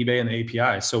integrated with eBay and the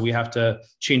API. So we have to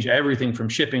change everything from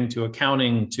shipping to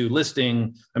accounting to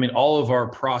listing. I mean, all of our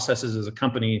processes as a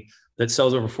company that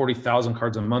sells over 40,000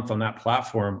 cards a month on that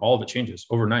platform, all of it changes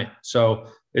overnight. So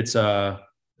it's a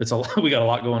lot. We got a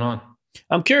lot going on.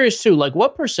 I'm curious too,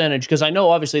 what percentage, because I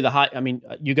know obviously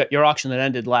you got your auction that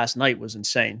ended last night was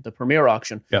insane, the premier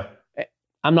auction. Yeah.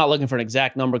 I'm not looking for an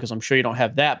exact number because I'm sure you don't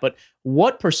have that, but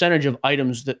what percentage of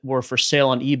items that were for sale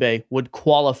on eBay would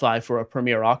qualify for a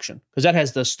premier auction? Because that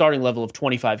has the starting level of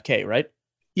 $25K, right?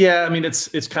 Yeah, I mean,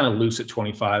 it's kind of loose at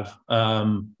 25.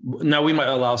 Now we might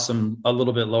allow a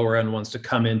little bit lower end ones to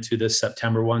come into this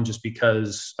September one, just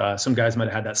because some guys might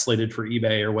have had that slated for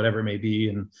eBay or whatever it may be.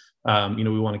 And,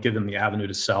 we want to give them the avenue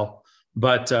to sell.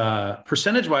 But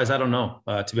percentage wise, I don't know,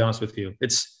 to be honest with you.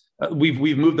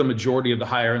 We've moved the majority of the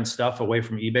higher end stuff away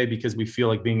from eBay because we feel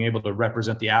like being able to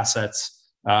represent the assets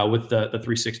with the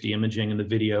 360 imaging and the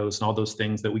videos and all those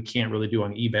things that we can't really do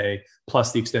on eBay,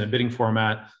 plus the extended bidding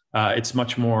format. It's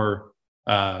much more,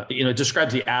 it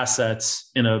describes the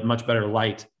assets in a much better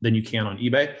light than you can on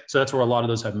eBay. So that's where a lot of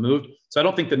those have moved. So I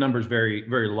don't think the number is very,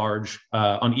 very large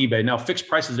on eBay. Now, fixed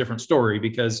price is a different story,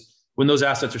 because when those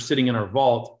assets are sitting in our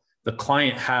vault, the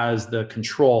client has the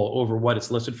control over what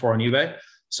it's listed for on eBay.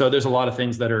 So there's a lot of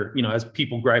things that are, as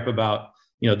people gripe about,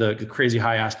 the crazy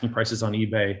high asking prices on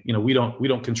eBay, we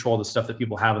don't control the stuff that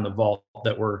people have in the vault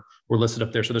that were listed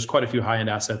up there. So there's quite a few high-end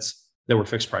assets that were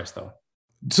fixed price though.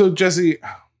 So Jesse,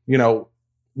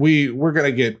 we're going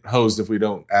to get hosed if we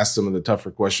don't ask some of the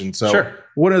tougher questions. So sure.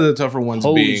 What are the tougher ones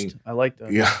hosed. Being? I like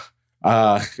that. Yeah.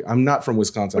 I'm not from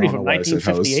Wisconsin. What are you I don't from, know why I said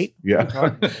 1958?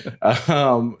 host.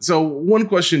 Yeah. So one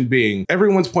question being,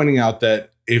 everyone's pointing out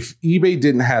that if eBay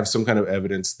didn't have some kind of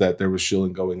evidence that there was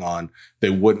shilling going on, they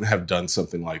wouldn't have done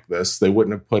something like this. They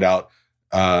wouldn't have put out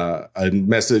a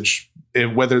message,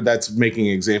 whether that's making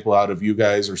an example out of you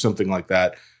guys or something like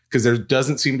that, because there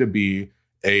doesn't seem to be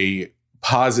a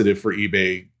positive for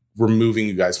eBay removing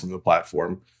you guys from the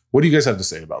platform. What do you guys have to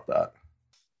say about that?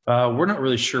 We're not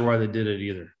really sure why they did it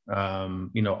either.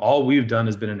 All we've done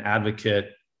has been an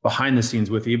advocate behind the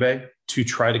scenes with eBay to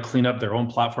try to clean up their own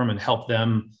platform and help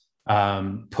them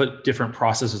put different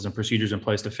processes and procedures in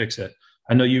place to fix it.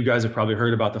 I know you guys have probably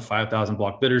heard about the 5,000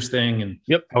 block bidders thing and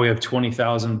how we have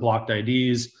 20,000 blocked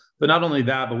IDs. But not only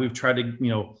that, but we've tried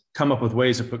to, come up with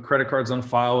ways to put credit cards on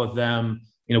file with them.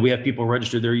 We have people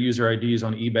register their user IDs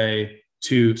on eBay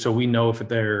so we know if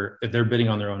they're bidding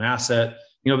on their own asset.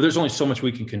 There's only so much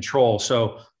we can control.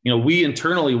 So, we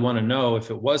internally want to know if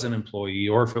it was an employee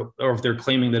or if they're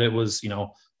claiming that it was,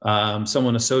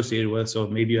 someone associated with, so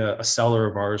maybe a seller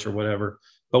of ours or whatever.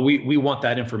 But we want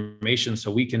that information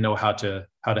so we can know how to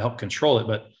help control it.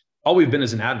 But all we've been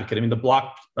is an advocate. I mean, the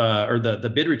block or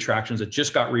the bid retractions that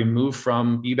just got removed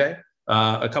from eBay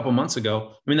a couple months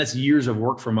ago. I mean, that's years of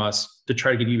work from us to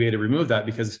try to get eBay to remove that,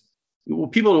 because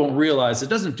people don't realize it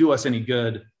doesn't do us any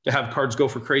good to have cards go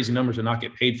for crazy numbers and not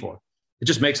get paid for. It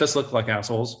just makes us look like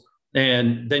assholes.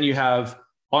 And then you have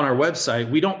on our website,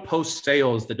 we don't post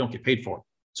sales that don't get paid for.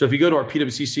 So if you go to our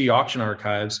PWCC auction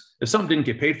archives, if something didn't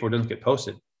get paid for, it doesn't get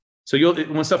posted. So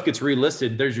when stuff gets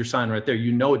relisted, there's your sign right there.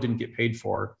 It didn't get paid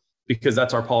for, because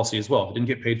that's our policy as well. If it didn't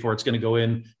get paid for, it's going to go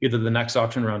in either the next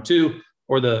auction, round 2,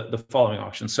 or the following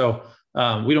auction. So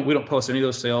we don't post any of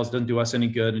those sales. It doesn't do us any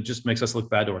good. It just makes us look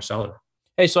bad to our seller.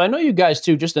 Hey, so I know you guys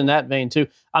too, just in that vein too,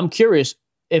 I'm curious,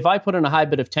 if I put in a high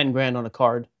bid of 10 grand on a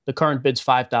card, the current bid's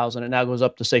 5,000, it now goes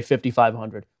up to say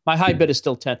 5,500. My high bid is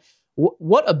still 10.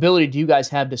 What ability do you guys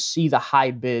have to see the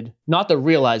high bid, not the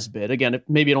realized bid? Again,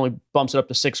 maybe it only bumps it up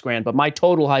to 6 grand, but my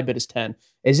total high bid is 10.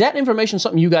 Is that information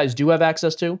something you guys do have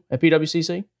access to at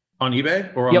PWCC? On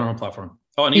eBay or on our own platform?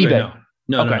 Oh, on eBay.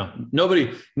 No.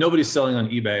 Nobody's selling on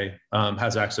eBay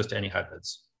has access to any high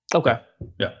bids. Okay.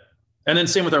 Yeah. And then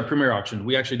same with our premier auction.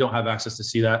 We actually don't have access to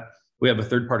see that. We have a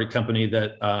third-party company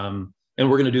that, and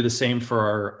we're going to do the same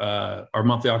for our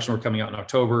monthly auction. We're coming out in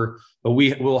October, but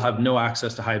we will have no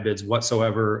access to high bids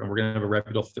whatsoever. And we're going to have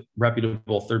a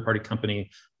reputable third-party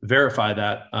company verify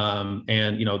that.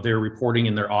 And their reporting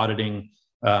and their auditing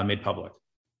made public.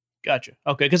 Gotcha.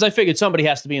 Okay. Because I figured somebody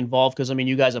has to be involved, because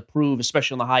you guys approve,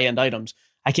 especially on the high-end items.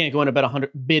 I can't go in and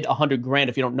bid 100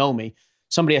 grand if you don't know me.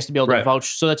 Somebody has to be able to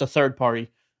vouch. So that's a third party.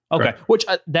 Okay, right. Which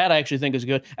that I actually think is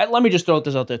good. And let me just throw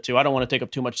this out there too. I don't want to take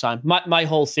up too much time. My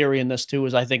whole theory in this too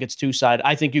is I think it's two-sided.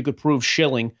 I think you could prove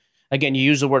shilling. Again, you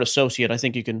use the word associate. I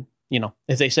think you can,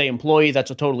 if they say employee,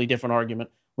 that's a totally different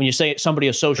argument. When you say somebody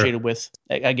associated with,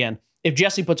 again, if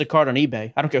Jesse puts a card on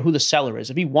eBay, I don't care who the seller is.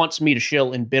 If he wants me to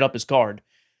shill and bid up his card,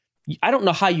 I don't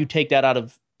know how you take that out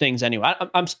of things anyway.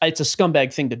 It's a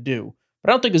scumbag thing to do,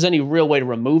 but I don't think there's any real way to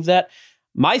remove that.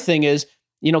 My thing is,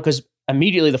 because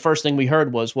immediately the first thing we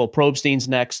heard was, well, Probstein's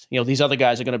next. These other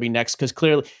guys are going to be next, because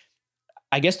clearly,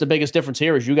 I guess the biggest difference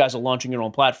here is you guys are launching your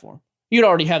own platform. You'd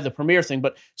already have the Premier thing,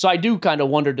 but so I do kind of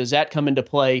wonder, does that come into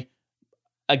play?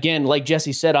 Again, like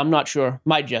Jesse said, I'm not sure.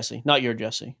 My Jesse, not your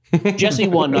Jesse. Jesse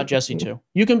 1, not Jesse 2.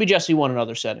 You can be Jesse 1 in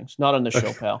other settings, not on this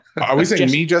show, pal. Are we saying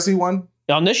me, Jesse 1?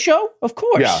 On this show? Of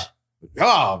course. Yeah.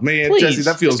 Oh, man, please. Jesse,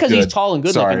 that feels good. Just because he's tall and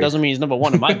good looking doesn't mean he's number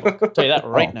 1 in my book. I'll tell you that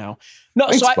right now. No,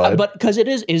 thanks, but because it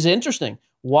is interesting.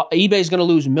 eBay's going to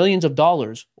lose millions of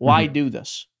dollars. Why do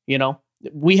this?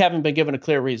 We haven't been given a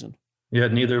clear reason. Yeah,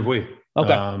 neither have we.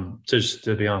 Okay. Just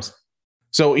to be honest.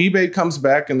 So eBay comes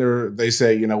back and they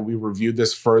say, we reviewed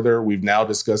this further. We've now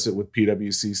discussed it with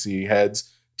PWCC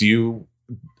heads.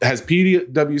 Has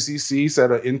PWCC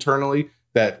said internally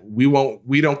that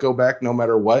we don't go back no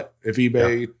matter what if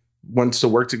eBay wants to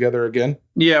work together again?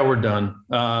 Yeah, we're done.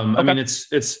 I mean,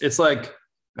 it's like,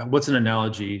 what's an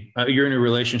analogy? You're in a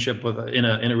relationship in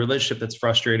a relationship that's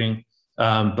frustrating,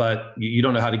 but you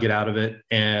don't know how to get out of it,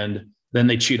 and then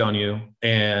they cheat on you,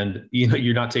 and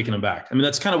you're not taking them back. I mean,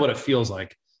 that's kind of what it feels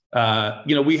like. We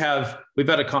had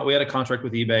a contract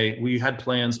with eBay. We had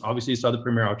plans. Obviously, you saw the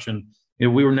Premier auction.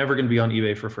 We were never going to be on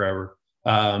eBay for forever.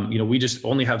 We just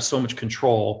only have so much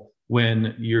control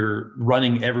when you're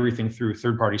running everything through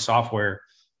third-party software.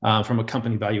 From a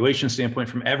company valuation standpoint,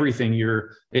 from everything,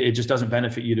 it just doesn't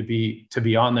benefit you to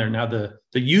be on there. Now, the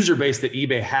user base that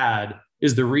eBay had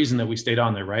is the reason that we stayed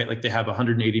on there, right? Like they have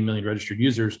 180 million registered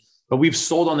users, but we've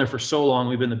sold on there for so long.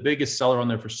 We've been the biggest seller on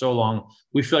there for so long.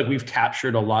 We feel like we've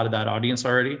captured a lot of that audience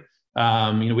already.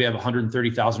 We have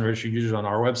 130,000 registered users on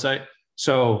our website.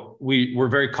 So we're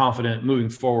very confident moving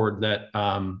forward that,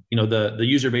 the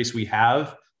user base we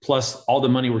have, plus all the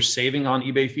money we're saving on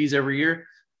eBay fees every year,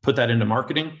 put that into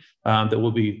marketing, that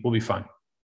we'll be fine.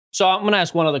 So I'm going to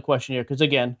ask one other question here, because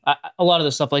again, a lot of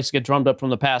this stuff likes to get drummed up from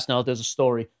the past now that there's a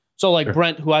story. So like sure.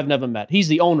 Brent, who I've never met, he's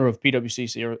the owner of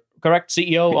PWCC, correct?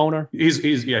 CEO, owner? He's a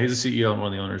CEO and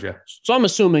one of the owners, yeah. So I'm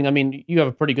assuming, you have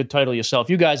a pretty good title yourself.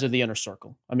 You guys are the inner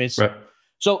circle. Right.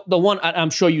 So the one,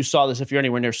 I'm sure you saw this if you're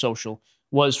anywhere near social,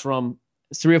 was from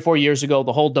 3 or 4 years ago,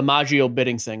 the whole DiMaggio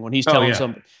bidding thing, when he's telling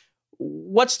somebody,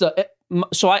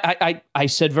 so I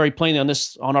said very plainly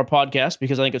on our podcast,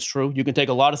 because I think it's true. You can take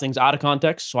a lot of things out of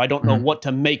context, so I don't know what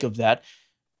to make of that.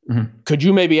 Mm-hmm. Could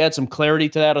you maybe add some clarity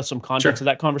to that or some context to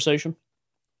that conversation?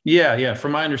 Yeah.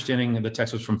 From my understanding, the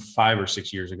text was from 5 or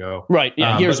 6 years ago. Right.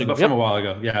 Yeah. Years ago. But from a while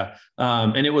ago. Yeah.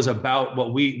 And it was about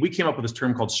what we came up with this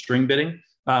term called string bidding.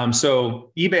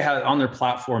 So eBay had on their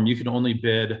platform, you can only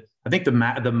bid, I think the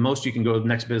most you can go, the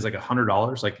next bid is like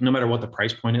 $100. Like no matter what the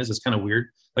price point is, it's kind of weird.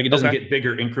 Like it doesn't get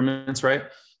bigger increments, right?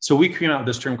 So we came out with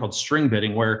this term called string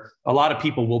bidding, where a lot of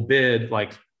people will bid,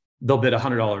 like they'll bid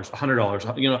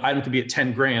 $100, item could be at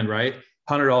 10 grand, right?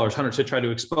 $100 to try to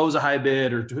expose a high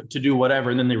bid or to do whatever.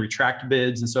 And then they retract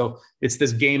bids. And so it's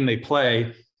this game they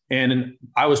play. And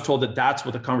I was told that that's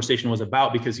what the conversation was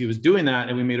about, because he was doing that.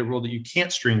 And we made a rule that you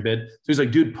can't string bid. So he's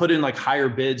like, dude, put in like higher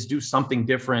bids, do something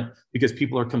different, because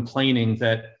people are complaining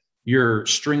that you're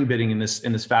string bidding in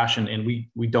this fashion. And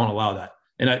we don't allow that.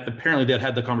 And apparently they'd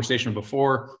had the conversation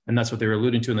before, and that's what they were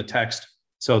alluding to in the text.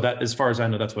 So that, as far as I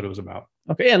know, that's what it was about.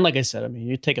 Okay. And like I said,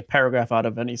 you take a paragraph out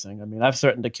of anything. I've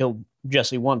threatened to kill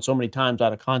Jesse once so many times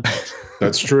out of context.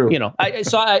 That's true. I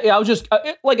was just,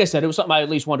 like I said, it was something I at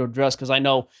least wanted to address, because I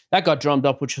know that got drummed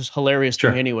up, which is hilarious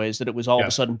to me anyways, that it was all of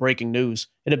a sudden breaking news.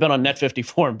 It had been on Net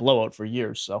 54 and Blowout for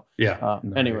years. So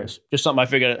just something I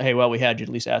figured, hey, well, we had you at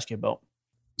least ask you about.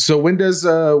 So when does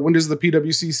the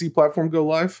PWCC platform go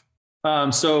live?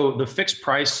 So the fixed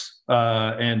price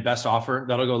and best offer,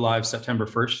 that'll go live September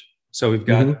 1st. So we've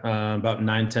got about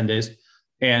 9-10 days.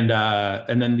 And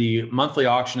then the monthly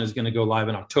auction is going to go live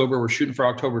in October. We're shooting for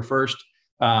October 1st,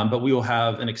 but we will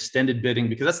have an extended bidding,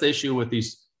 because that's the issue with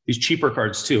these cheaper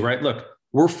cards too, right? Look,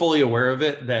 we're fully aware of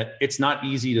it, that it's not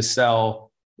easy to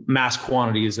sell mass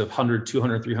quantities of $100,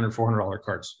 $200, $300, $400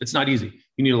 cards. It's not easy.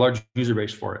 You need a large user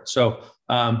base for it. So,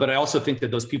 but I also think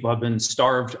that those people have been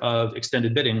starved of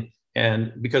extended bidding,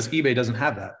 and because eBay doesn't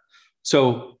have that.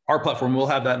 So our platform will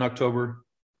have that in October.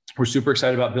 We're super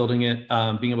excited about building it,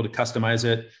 being able to customize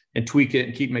it and tweak it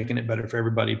and keep making it better for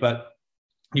everybody. But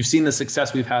you've seen the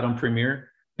success we've had on Premiere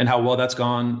and how well that's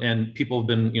gone. And people have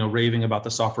been, raving about the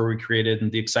software we created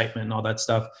and the excitement and all that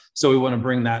stuff. So we want to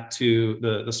bring that to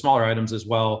the smaller items as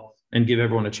well and give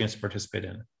everyone a chance to participate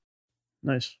in it.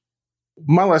 Nice.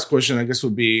 My last question, I guess,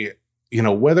 would be,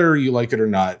 whether you like it or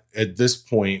not, at this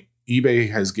point, eBay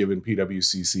has given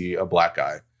PWCC a black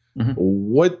eye. Mm-hmm.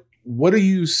 What do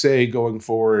you say going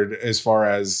forward, as far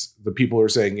as the people who are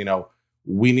saying,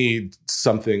 we need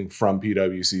something from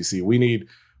PWCC?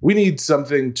 We need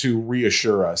something to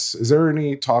reassure us. Is there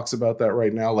any talks about that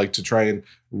right now, like to try and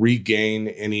regain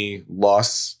any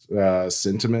lost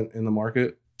sentiment in the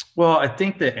market? Well, I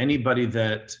think that anybody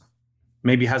that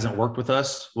maybe hasn't worked with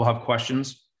us will have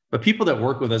questions, but people that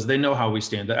work with us, they know how we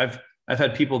stand. I've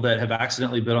had people that have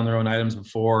accidentally bid on their own items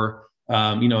before,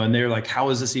 and they're like, how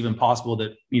is this even possible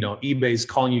that, eBay's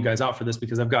calling you guys out for this?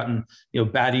 Because I've gotten,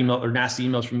 bad email or nasty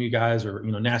emails from you guys, or,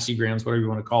 nasty grams, whatever you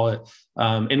want to call it.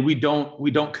 And we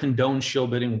don't condone shill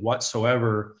bidding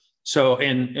whatsoever. So,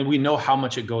 and we know how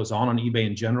much it goes on eBay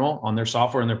in general, on their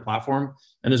software and their platform.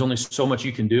 And there's only so much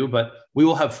you can do, but we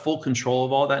will have full control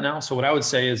of all that now. So what I would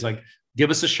say is, like, give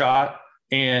us a shot.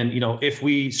 And, if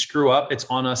we screw up, it's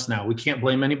on us now. We can't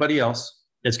blame anybody else.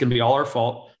 It's going to be all our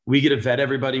fault. We get to vet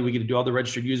everybody. We get to do all the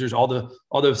registered users, all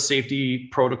the safety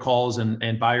protocols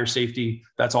and buyer safety.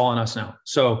 That's all on us now.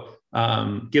 So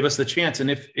give us the chance.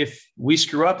 And if we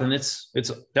screw up, then it's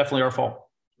definitely our fault.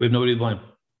 We have nobody to blame.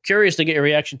 Curious to get your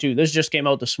reaction too. This just came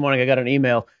out this morning. I got an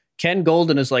email. Ken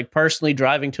Golden is like personally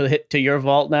driving to your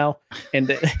vault now.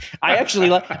 And I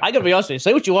gotta be honest with you,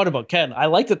 say what you want about Ken. I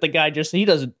like that the guy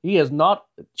he is not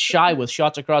shy with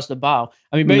shots across the bow.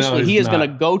 Basically he is going to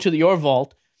go to your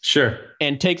vault. Sure.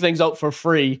 And take things out for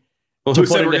free. Well, who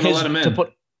said we're going to let him in?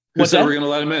 Who said we're going to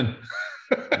let him in?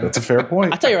 That's a fair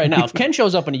point. I'll tell you right now, if Ken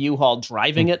shows up in a U-Haul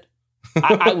driving it,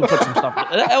 I would put some stuff.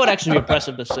 That would actually be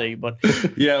impressive to see. But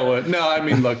yeah, well, no, I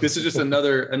mean, look, this is just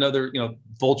another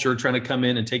vulture trying to come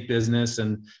in and take business,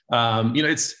 and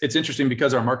it's interesting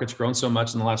because our market's grown so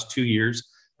much in the last 2 years.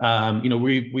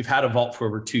 We've had a vault for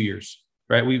over 2 years,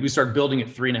 right? We started building it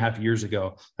 3.5 years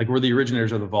ago. Like, we're the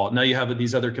originators of the vault. Now you have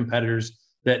these other competitors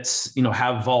that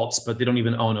have vaults, but they don't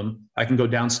even own them. I can go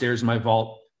downstairs in my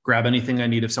vault, grab anything I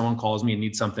need if someone calls me and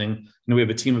needs something. We have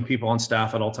a team of people on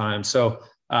staff at all times. So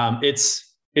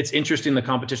it's interesting, the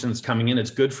competition that's coming in.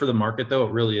 It's good for the market, though.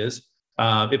 It really is.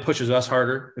 It pushes us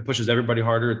harder. It pushes everybody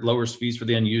harder. It lowers fees for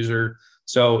the end user.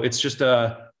 So it's just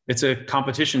it's a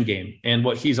competition game. And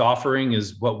what he's offering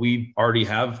is what we already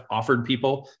have offered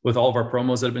people with all of our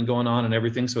promos that have been going on and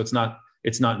everything. So it's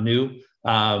not new.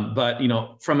 But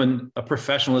from a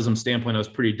professionalism standpoint, I was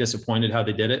pretty disappointed how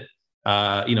they did it.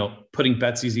 Putting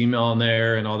Betsy's email in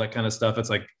there and all that kind of stuff. It's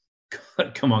like,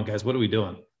 come on, guys, what are we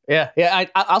doing? Yeah.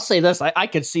 I'll say this. I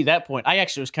could see that point. I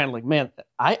actually was kind of like, man,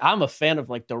 I'm a fan of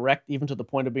like direct, even to the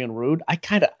point of being rude. I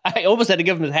almost had to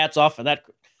give him his hats off for that.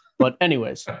 But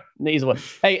anyways, either way.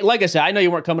 Hey, like I said, I know you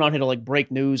weren't coming on here to like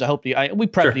break news. I hope we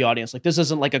prepped the audience. Like, this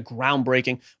isn't like a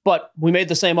groundbreaking, but we made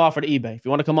the same offer to eBay. If you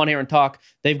want to come on here and talk,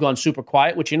 they've gone super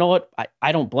quiet, which, you know what?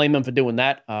 I don't blame them for doing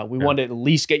that. We wanted to at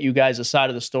least get you guys a side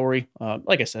of the story.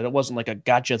 Like I said, it wasn't like a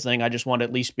gotcha thing. I just wanted to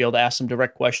at least be able to ask some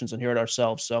direct questions and hear it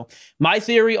ourselves. So my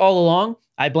theory all along,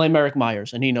 I blame Eric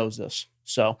Myers, and he knows this.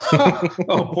 So,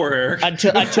 oh, poor Eric.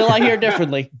 Until I hear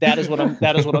differently, that is what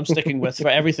I'm sticking with for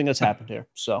everything that's happened here.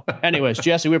 So, anyways,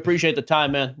 Jesse, we appreciate the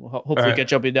time, man. We'll hopefully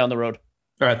catch up with you down the road.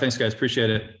 All right, thanks, guys.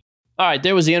 Appreciate it. All right,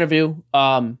 there was the interview.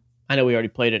 I know we already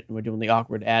played it, and we're doing the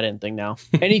awkward add-in thing now.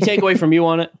 Any takeaway from you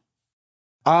on it?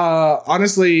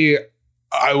 Honestly,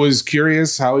 I was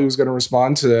curious how he was going to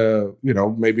respond to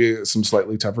maybe some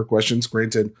slightly tougher questions.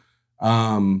 Granted,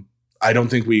 I don't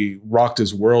think we rocked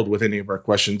his world with any of our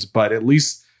questions, but at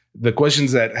least the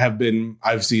questions that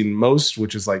I've seen most,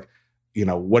 which is like,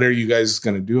 what are you guys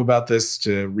going to do about this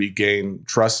to regain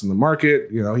trust in the market?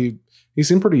 He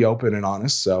seemed pretty open and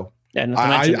honest. So yeah,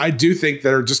 I do think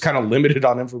they're just kind of limited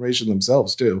on information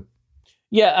themselves too.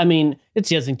 Yeah, I mean, it's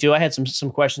the other thing too. I had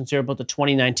some questions here about the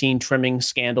 2019 trimming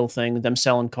scandal thing, them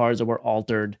selling cars that were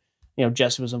altered.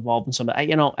 Jesse was involved in some of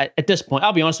that. At this point,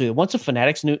 I'll be honest with you. Once the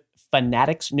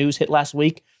Fanatics news hit last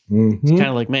week, it's kind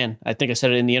of like, man, I think I said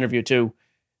it in the interview too.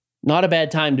 Not a bad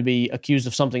time to be accused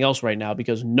of something else right now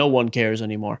because no one cares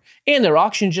anymore. And their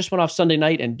auction just went off Sunday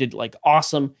night and did like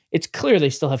awesome. It's clear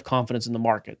they still have confidence in the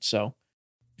market. So,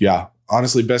 yeah,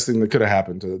 honestly, best thing that could have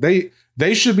happened to them.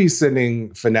 They should be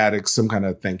sending Fanatics some kind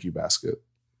of thank you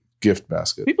gift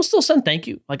basket. People still send thank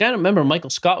you. Like, I don't remember Michael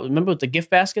Scott. Remember with the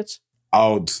gift baskets?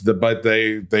 Oh, but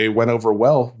they went over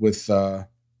well with.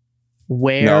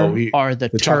 Where are the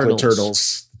turtles? Chocolate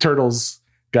turtles? Turtles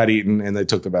got eaten and they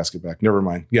took the basket back. Never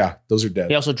mind. Yeah, those are dead.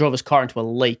 He also drove his car into a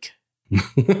lake.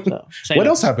 So, what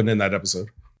else happened in that episode?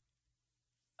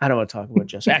 I don't want to talk about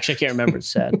Jesse. Actually, I can't remember. It's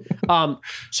sad.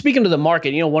 Speaking of the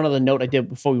market, one of the note I did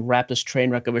before we wrapped this train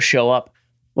wreck of a show up,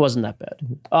 it wasn't that bad.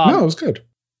 No, it was good.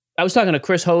 I was talking to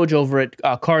Chris Hoge over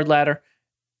at Card Ladder.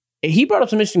 He brought up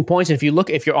some interesting points. And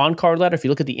if you're on Card Ladder, if you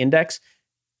look at the index,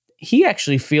 he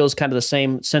actually feels kind of the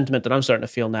same sentiment that I'm starting to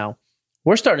feel now.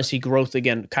 We're starting to see growth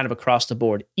again, kind of across the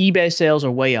board. eBay sales are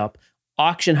way up.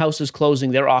 Auction houses closing,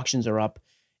 their auctions are up.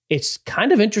 It's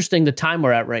kind of interesting the time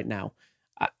we're at right now.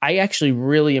 I actually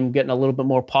really am getting a little bit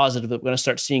more positive that we're going to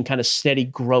start seeing kind of steady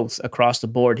growth across the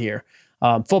board here.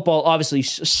 Football, obviously,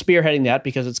 spearheading that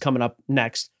because it's coming up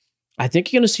next. I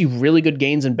think you're going to see really good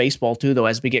gains in baseball too, though,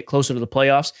 as we get closer to the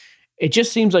playoffs. It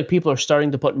just seems like people are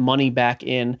starting to put money back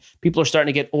in. People are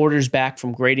starting to get orders back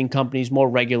from grading companies more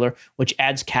regular, which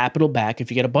adds capital back. If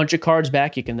you get a bunch of cards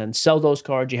back, you can then sell those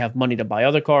cards. You have money to buy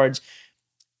other cards.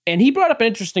 And he brought up an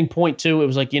interesting point too. It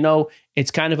was like,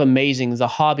 it's kind of amazing. The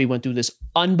hobby went through this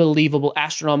unbelievable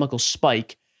astronomical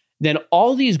spike. Then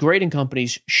all these grading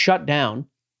companies shut down.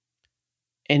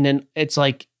 And then it's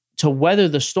like, to weather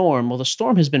the storm. Well, the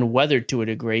storm has been weathered to a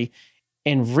degree.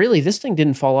 And really, this thing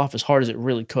didn't fall off as hard as it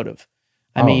really could have.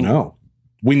 I mean, no,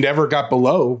 we never got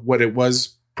below what it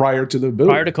was prior to the boom.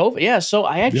 Prior to COVID. Yeah. So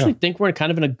I actually think we're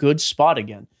kind of in a good spot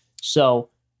again. So,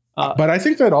 but I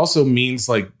think that also means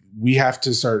like we have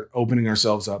to start opening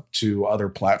ourselves up to other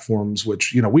platforms,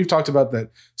 which, we've talked about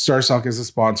that StarStock is a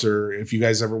sponsor. If you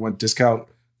guys ever want discount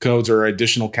codes or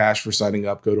additional cash for signing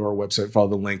up, go to our website, follow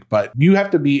the link. But you have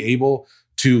to be able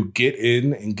to get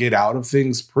in and get out of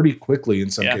things pretty quickly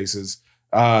in some cases.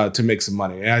 To make some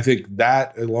money. And I think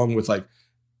that, along with like,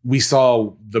 we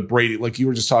saw the Brady, like you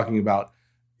were just talking about,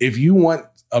 if you want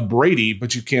a Brady,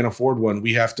 but you can't afford one,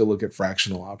 we have to look at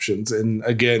fractional options. And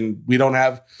again, we don't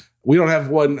have We don't have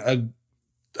one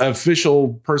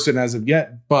official person as of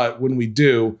yet, but when we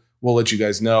do, we'll let you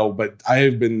guys know. But I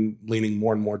have been leaning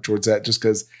more and more towards that just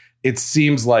because it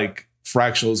seems like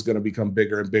fractional is going to become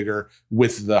bigger and bigger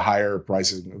with the higher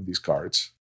pricing of these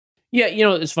cards. Yeah, you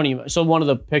know, it's funny. So one of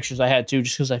the pictures I had too,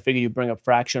 just because I figured you'd bring up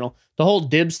fractional, the whole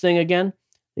dibs thing again,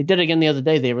 they did it again the other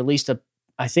day. They released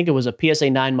I think it was a PSA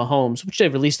 9 Mahomes, which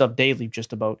they've released up daily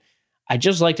just about. I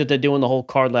just like that they're doing the whole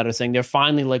card ladder thing. They're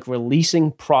finally like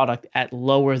releasing product at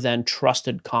lower than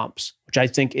trusted comps, which I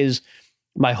think is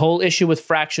my whole issue with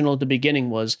fractional at the beginning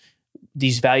was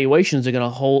these valuations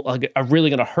are really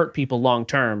going to hurt people long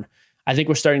term. I think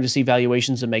we're starting to see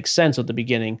valuations that make sense at the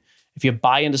beginning. If you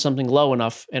buy into something low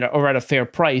enough or at a fair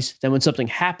price, then when something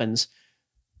happens,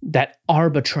 that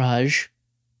arbitrage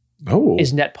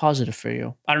is net positive for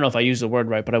you. I don't know if I used the word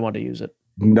right, but I wanted to use it.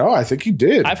 No, I think you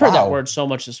did. I've heard that word so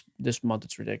much this month,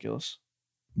 it's ridiculous.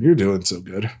 You're doing so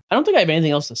good. I don't think I have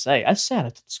anything else to say. I said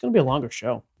it's going to be a longer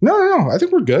show. No. I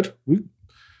think we're good.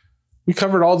 We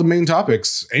covered all the main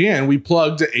topics, and we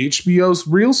plugged HBO's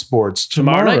Real Sports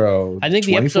tomorrow. I think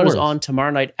the episode is on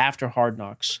tomorrow night after Hard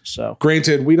Knocks. So,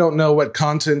 granted, we don't know what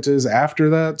content is after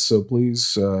that, so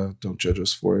please don't judge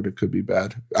us for it. It could be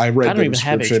bad. I read the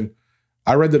description.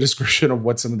 I read the description of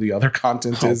what some of the other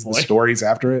content is, the stories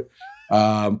after it.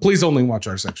 Please only watch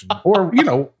our section, or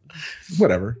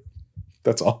whatever.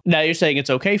 That's all. Now you're saying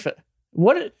it's okay for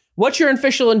what's your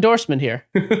official endorsement here?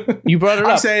 You brought it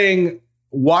up. I'm saying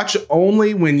watch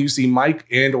only when you see Mike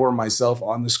and or myself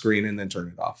on the screen, and then turn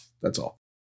it off. That's all.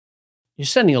 You're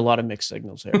sending a lot of mixed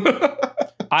signals here.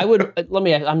 I'm going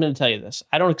to tell you this.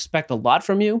 I don't expect a lot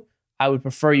from you. I would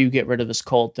prefer you get rid of this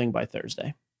cold thing by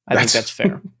Thursday. I think that's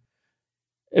fair.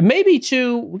 Maybe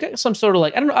too, we got some sort of I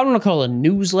don't want to call it a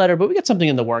newsletter, but we got something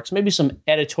in the works. Maybe some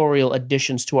editorial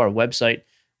additions to our website.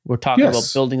 We're talking about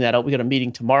building that out. We got a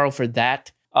meeting tomorrow for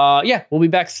that. We'll be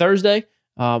back Thursday.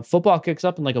 Football kicks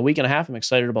up in like a week and a half. I'm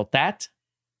excited about that.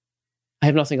 I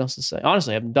have nothing else to say.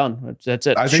 Honestly, I'm done. That's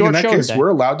it. I think in that case, we're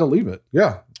allowed to leave it.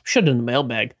 Yeah. Should have done a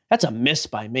mailbag. That's a miss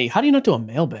by me. How do you not do a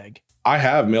mailbag? I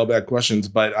have mailbag questions,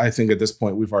 but I think at this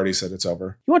point, we've already said it's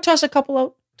over. You want to toss a couple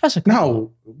out?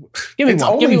 No. Give me it's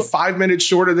one. only 5 minutes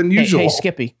shorter than usual. Hey,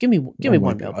 Skippy, give me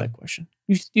one mailbag question.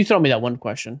 You throw me that one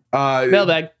question.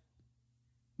 Mailbag.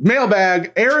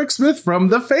 Eric Smith from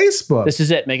the Facebook. This is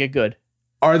it. Make it good.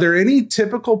 Are there any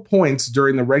typical points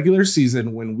during the regular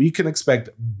season when we can expect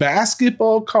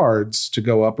basketball cards to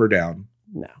go up or down?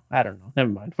 No, I don't know.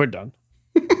 Never mind. We're done.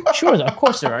 Sure, of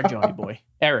course there are, Johnny boy.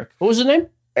 Eric. What was his name?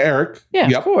 Eric. Yeah,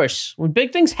 of course. When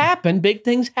big things happen, big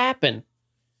things happen.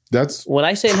 That's when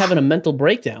I say I'm having a mental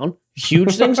breakdown,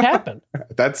 huge things happen.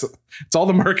 It's all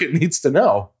the market needs to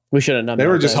know. We should have done They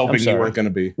were just hoping you weren't going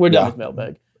to be. We're done with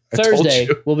mailbag. Thursday,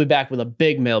 we'll be back with a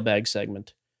big mailbag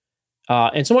segment.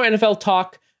 And some more NFL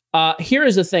talk. Here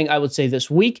is the thing I would say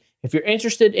this week. If you're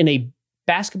interested in a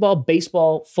basketball,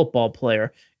 baseball, football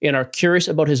player and are curious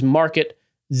about his market,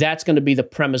 that's going to be the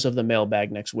premise of the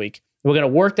mailbag next week. We're going to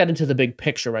work that into the big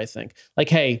picture, I think. Like,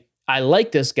 hey, I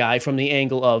like this guy from the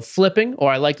angle of flipping,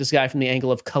 or I like this guy from the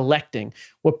angle of collecting.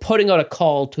 We're putting out a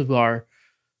call to our,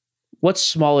 what's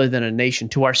smaller than a nation,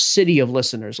 to our city of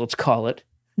listeners, let's call it.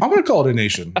 I'm going to call it a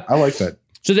nation. I like that.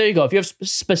 So there you go. If you have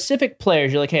specific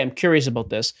players, you're like, hey, I'm curious about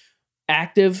this.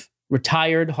 Active,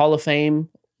 retired, Hall of Fame,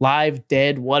 live,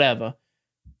 dead, whatever.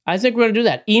 I think we're going to do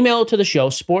that. Email it to the show,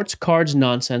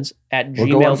 sportscardsnonsense@gmail.com. Or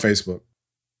go on Facebook.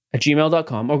 At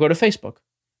gmail.com, or go to Facebook.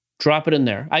 Drop it in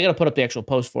there. I got to put up the actual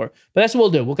post for it. But that's what we'll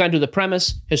do. We'll kind of do the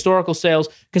premise, historical sales,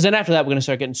 because then after that, we're going to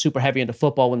start getting super heavy into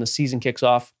football when the season kicks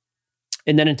off,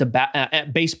 and then into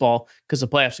baseball, because the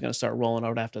playoffs are going to start rolling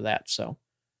out after that. So,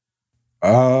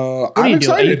 I'm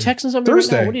excited. Are you texting somebody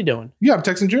Thursday. right now? What are you doing? Yeah, I'm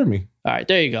texting Jeremy. All right,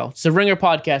 there you go. It's the Ringer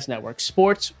Podcast Network.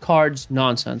 Sports, cards,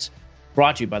 nonsense.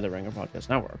 Brought to you by the Ringer Podcast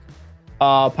Network.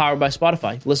 Powered by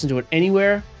Spotify. Listen to it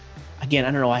anywhere. Again,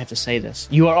 I don't know why I have to say this.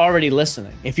 You are already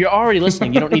listening. If you're already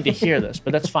listening, you don't need to hear this,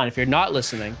 but that's fine. If you're not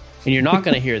listening and you're not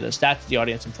going to hear this, that's the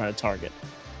audience I'm trying to target.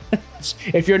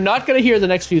 If you're not going to hear the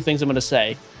next few things I'm going to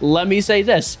say, let me say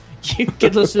this. You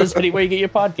can listen to this anywhere you get your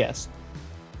podcast.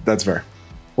 That's fair.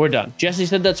 We're done. Jesse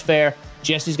said that's fair.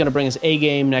 Jesse's going to bring his A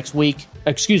game next week.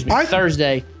 Excuse me,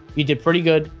 Thursday. You did pretty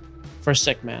good for a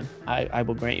sick man. I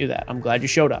will grant you that. I'm glad you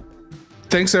showed up.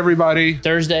 Thanks, everybody.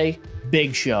 Thursday,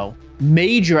 big show.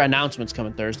 Major announcements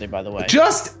coming Thursday, by the way.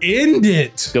 Just end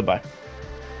it. Goodbye.